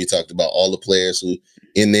 Right? We talked about all the players who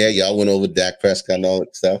in there. Y'all went over Dak Prescott and all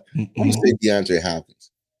that stuff. I'm gonna say DeAndre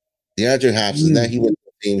Hopkins. DeAndre Hopkins. Now he went.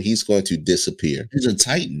 He's going to disappear. He's a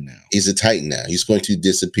Titan now. He's going to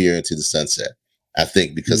disappear into the sunset. I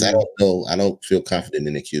think because I don't know. I don't feel confident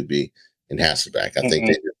in the QB in Hasselbeck. I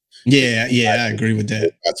think I agree with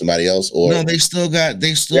that. Got somebody else, or no, they still got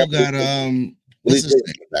Tannehill.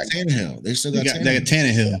 They still got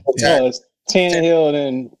Tannehill. It's Tannehill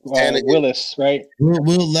and Willis, right?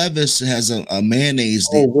 Will Levis has a mayonnaise.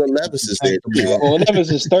 Will Levis is there. Well,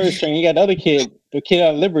 Levis is third string. You got the other kid, the kid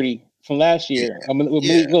out of Liberty from last year. Malik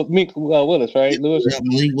Willis, right? Lewis. Yeah,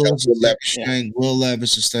 Malik Willis is third string. Will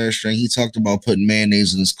Levis is third string. He talked about putting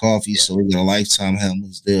mayonnaise in his coffee, so he got a lifetime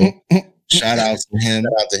helmets deal. Shout out to him.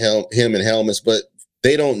 Shout out to him and helmets, but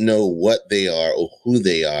they don't know what they are or who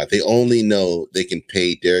they are. They only know they can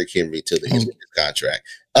pay Derrick Henry till the end of his contract.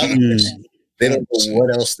 They don't know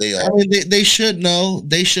what else they are. I mean, they should know.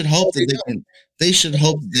 They should hope that they can. They should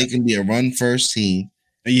hope that they can be a run first team.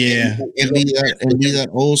 Yeah, and be that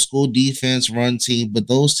old school defense run team. But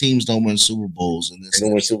those teams don't win Super Bowls in this. They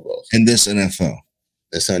don't win Super Bowls in this NFL.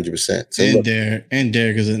 That's 100%. So Derrick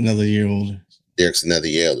is another year older. Derrick's another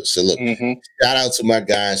year older. So look, shout out to my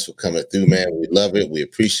guys for coming through, man. We love it. We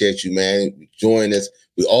appreciate you, man. Join us.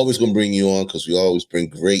 We're always gonna bring you on because we always bring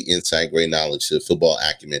great insight, great knowledge to football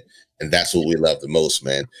acumen. And that's what we love the most,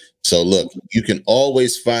 man. So look, you can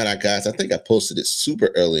always find our guys. I think I posted it super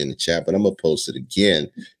early in the chat, but I'm going to post it again.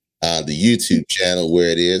 The YouTube channel where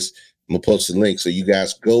it is. I'm going to post the link. So you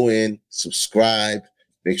guys go in, subscribe,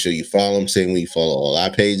 make sure you follow them. Same way you follow all our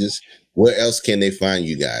pages. Where else can they find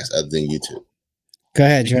you guys other than YouTube? Go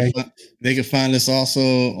ahead, Dre. They can find us also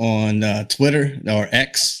on Twitter or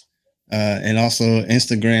X and also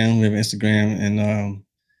Instagram. We have Instagram and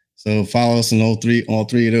So follow us on all three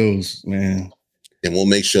of those, man. And we'll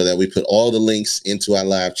make sure that we put all the links into our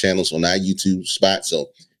live channels on our YouTube spot. So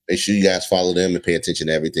make sure you guys follow them and pay attention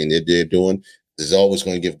to everything that they're doing. There's always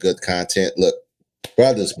going to give good content. Look,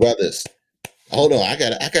 brothers. Hold on, I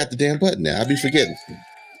got the damn button now. I'll be forgetting.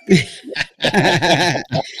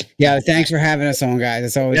 Yeah, thanks for having us on, guys.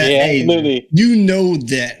 It's always absolutely. You know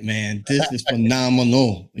that, man. This is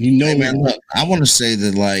phenomenal. You know, man. Look, I want to say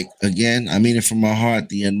that, like, again, I mean it from my heart.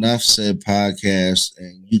 The Enough Said podcast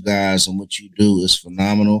and you guys and what you do is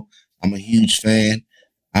phenomenal. I'm a huge fan.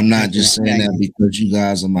 I'm not just saying that because you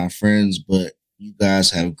guys are my friends, but you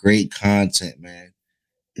guys have great content, man.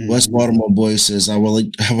 West Baltimore boy says, I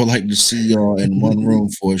would like to see y'all in one room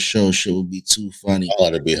for a show. Shit would be too funny. Oh,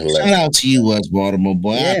 that'd be hilarious. Shout out to you, West Baltimore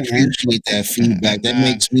boy. I appreciate that feedback. That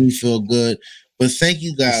makes me feel good. But thank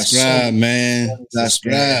you guys so man.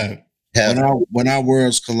 Subscribe. When our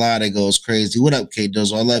worlds collide, it goes crazy. What up, K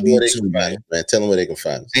Dozo? I love you too, man. Tell them where they can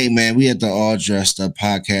find us. Hey, man, we at the All Dressed Up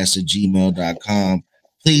Podcast at gmail.com.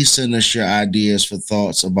 Please send us your ideas for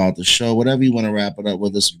thoughts about the show. Whatever you want to wrap it up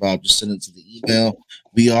with us about, just send it to the email.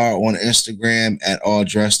 We are on Instagram at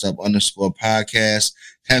alldressedup_podcast.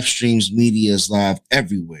 Hef Streams Media is live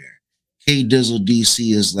everywhere. K Dizzle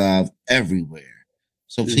DC is live everywhere.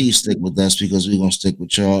 So please stick with us because we're going to stick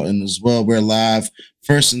with y'all. And as well, we're live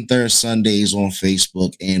first and third Sundays on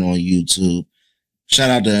Facebook and on YouTube. Shout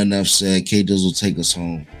out to Enough Said. K Dizzle, take us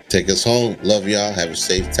home. Take us home. Love y'all. Have a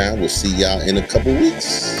safe time. We'll see y'all in a couple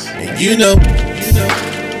weeks. And you know, and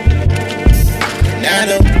I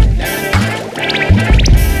know,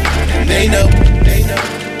 and they know,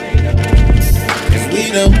 and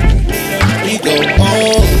we know, we go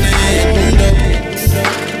all in, you know,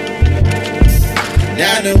 and I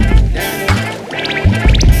know,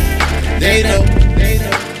 they know.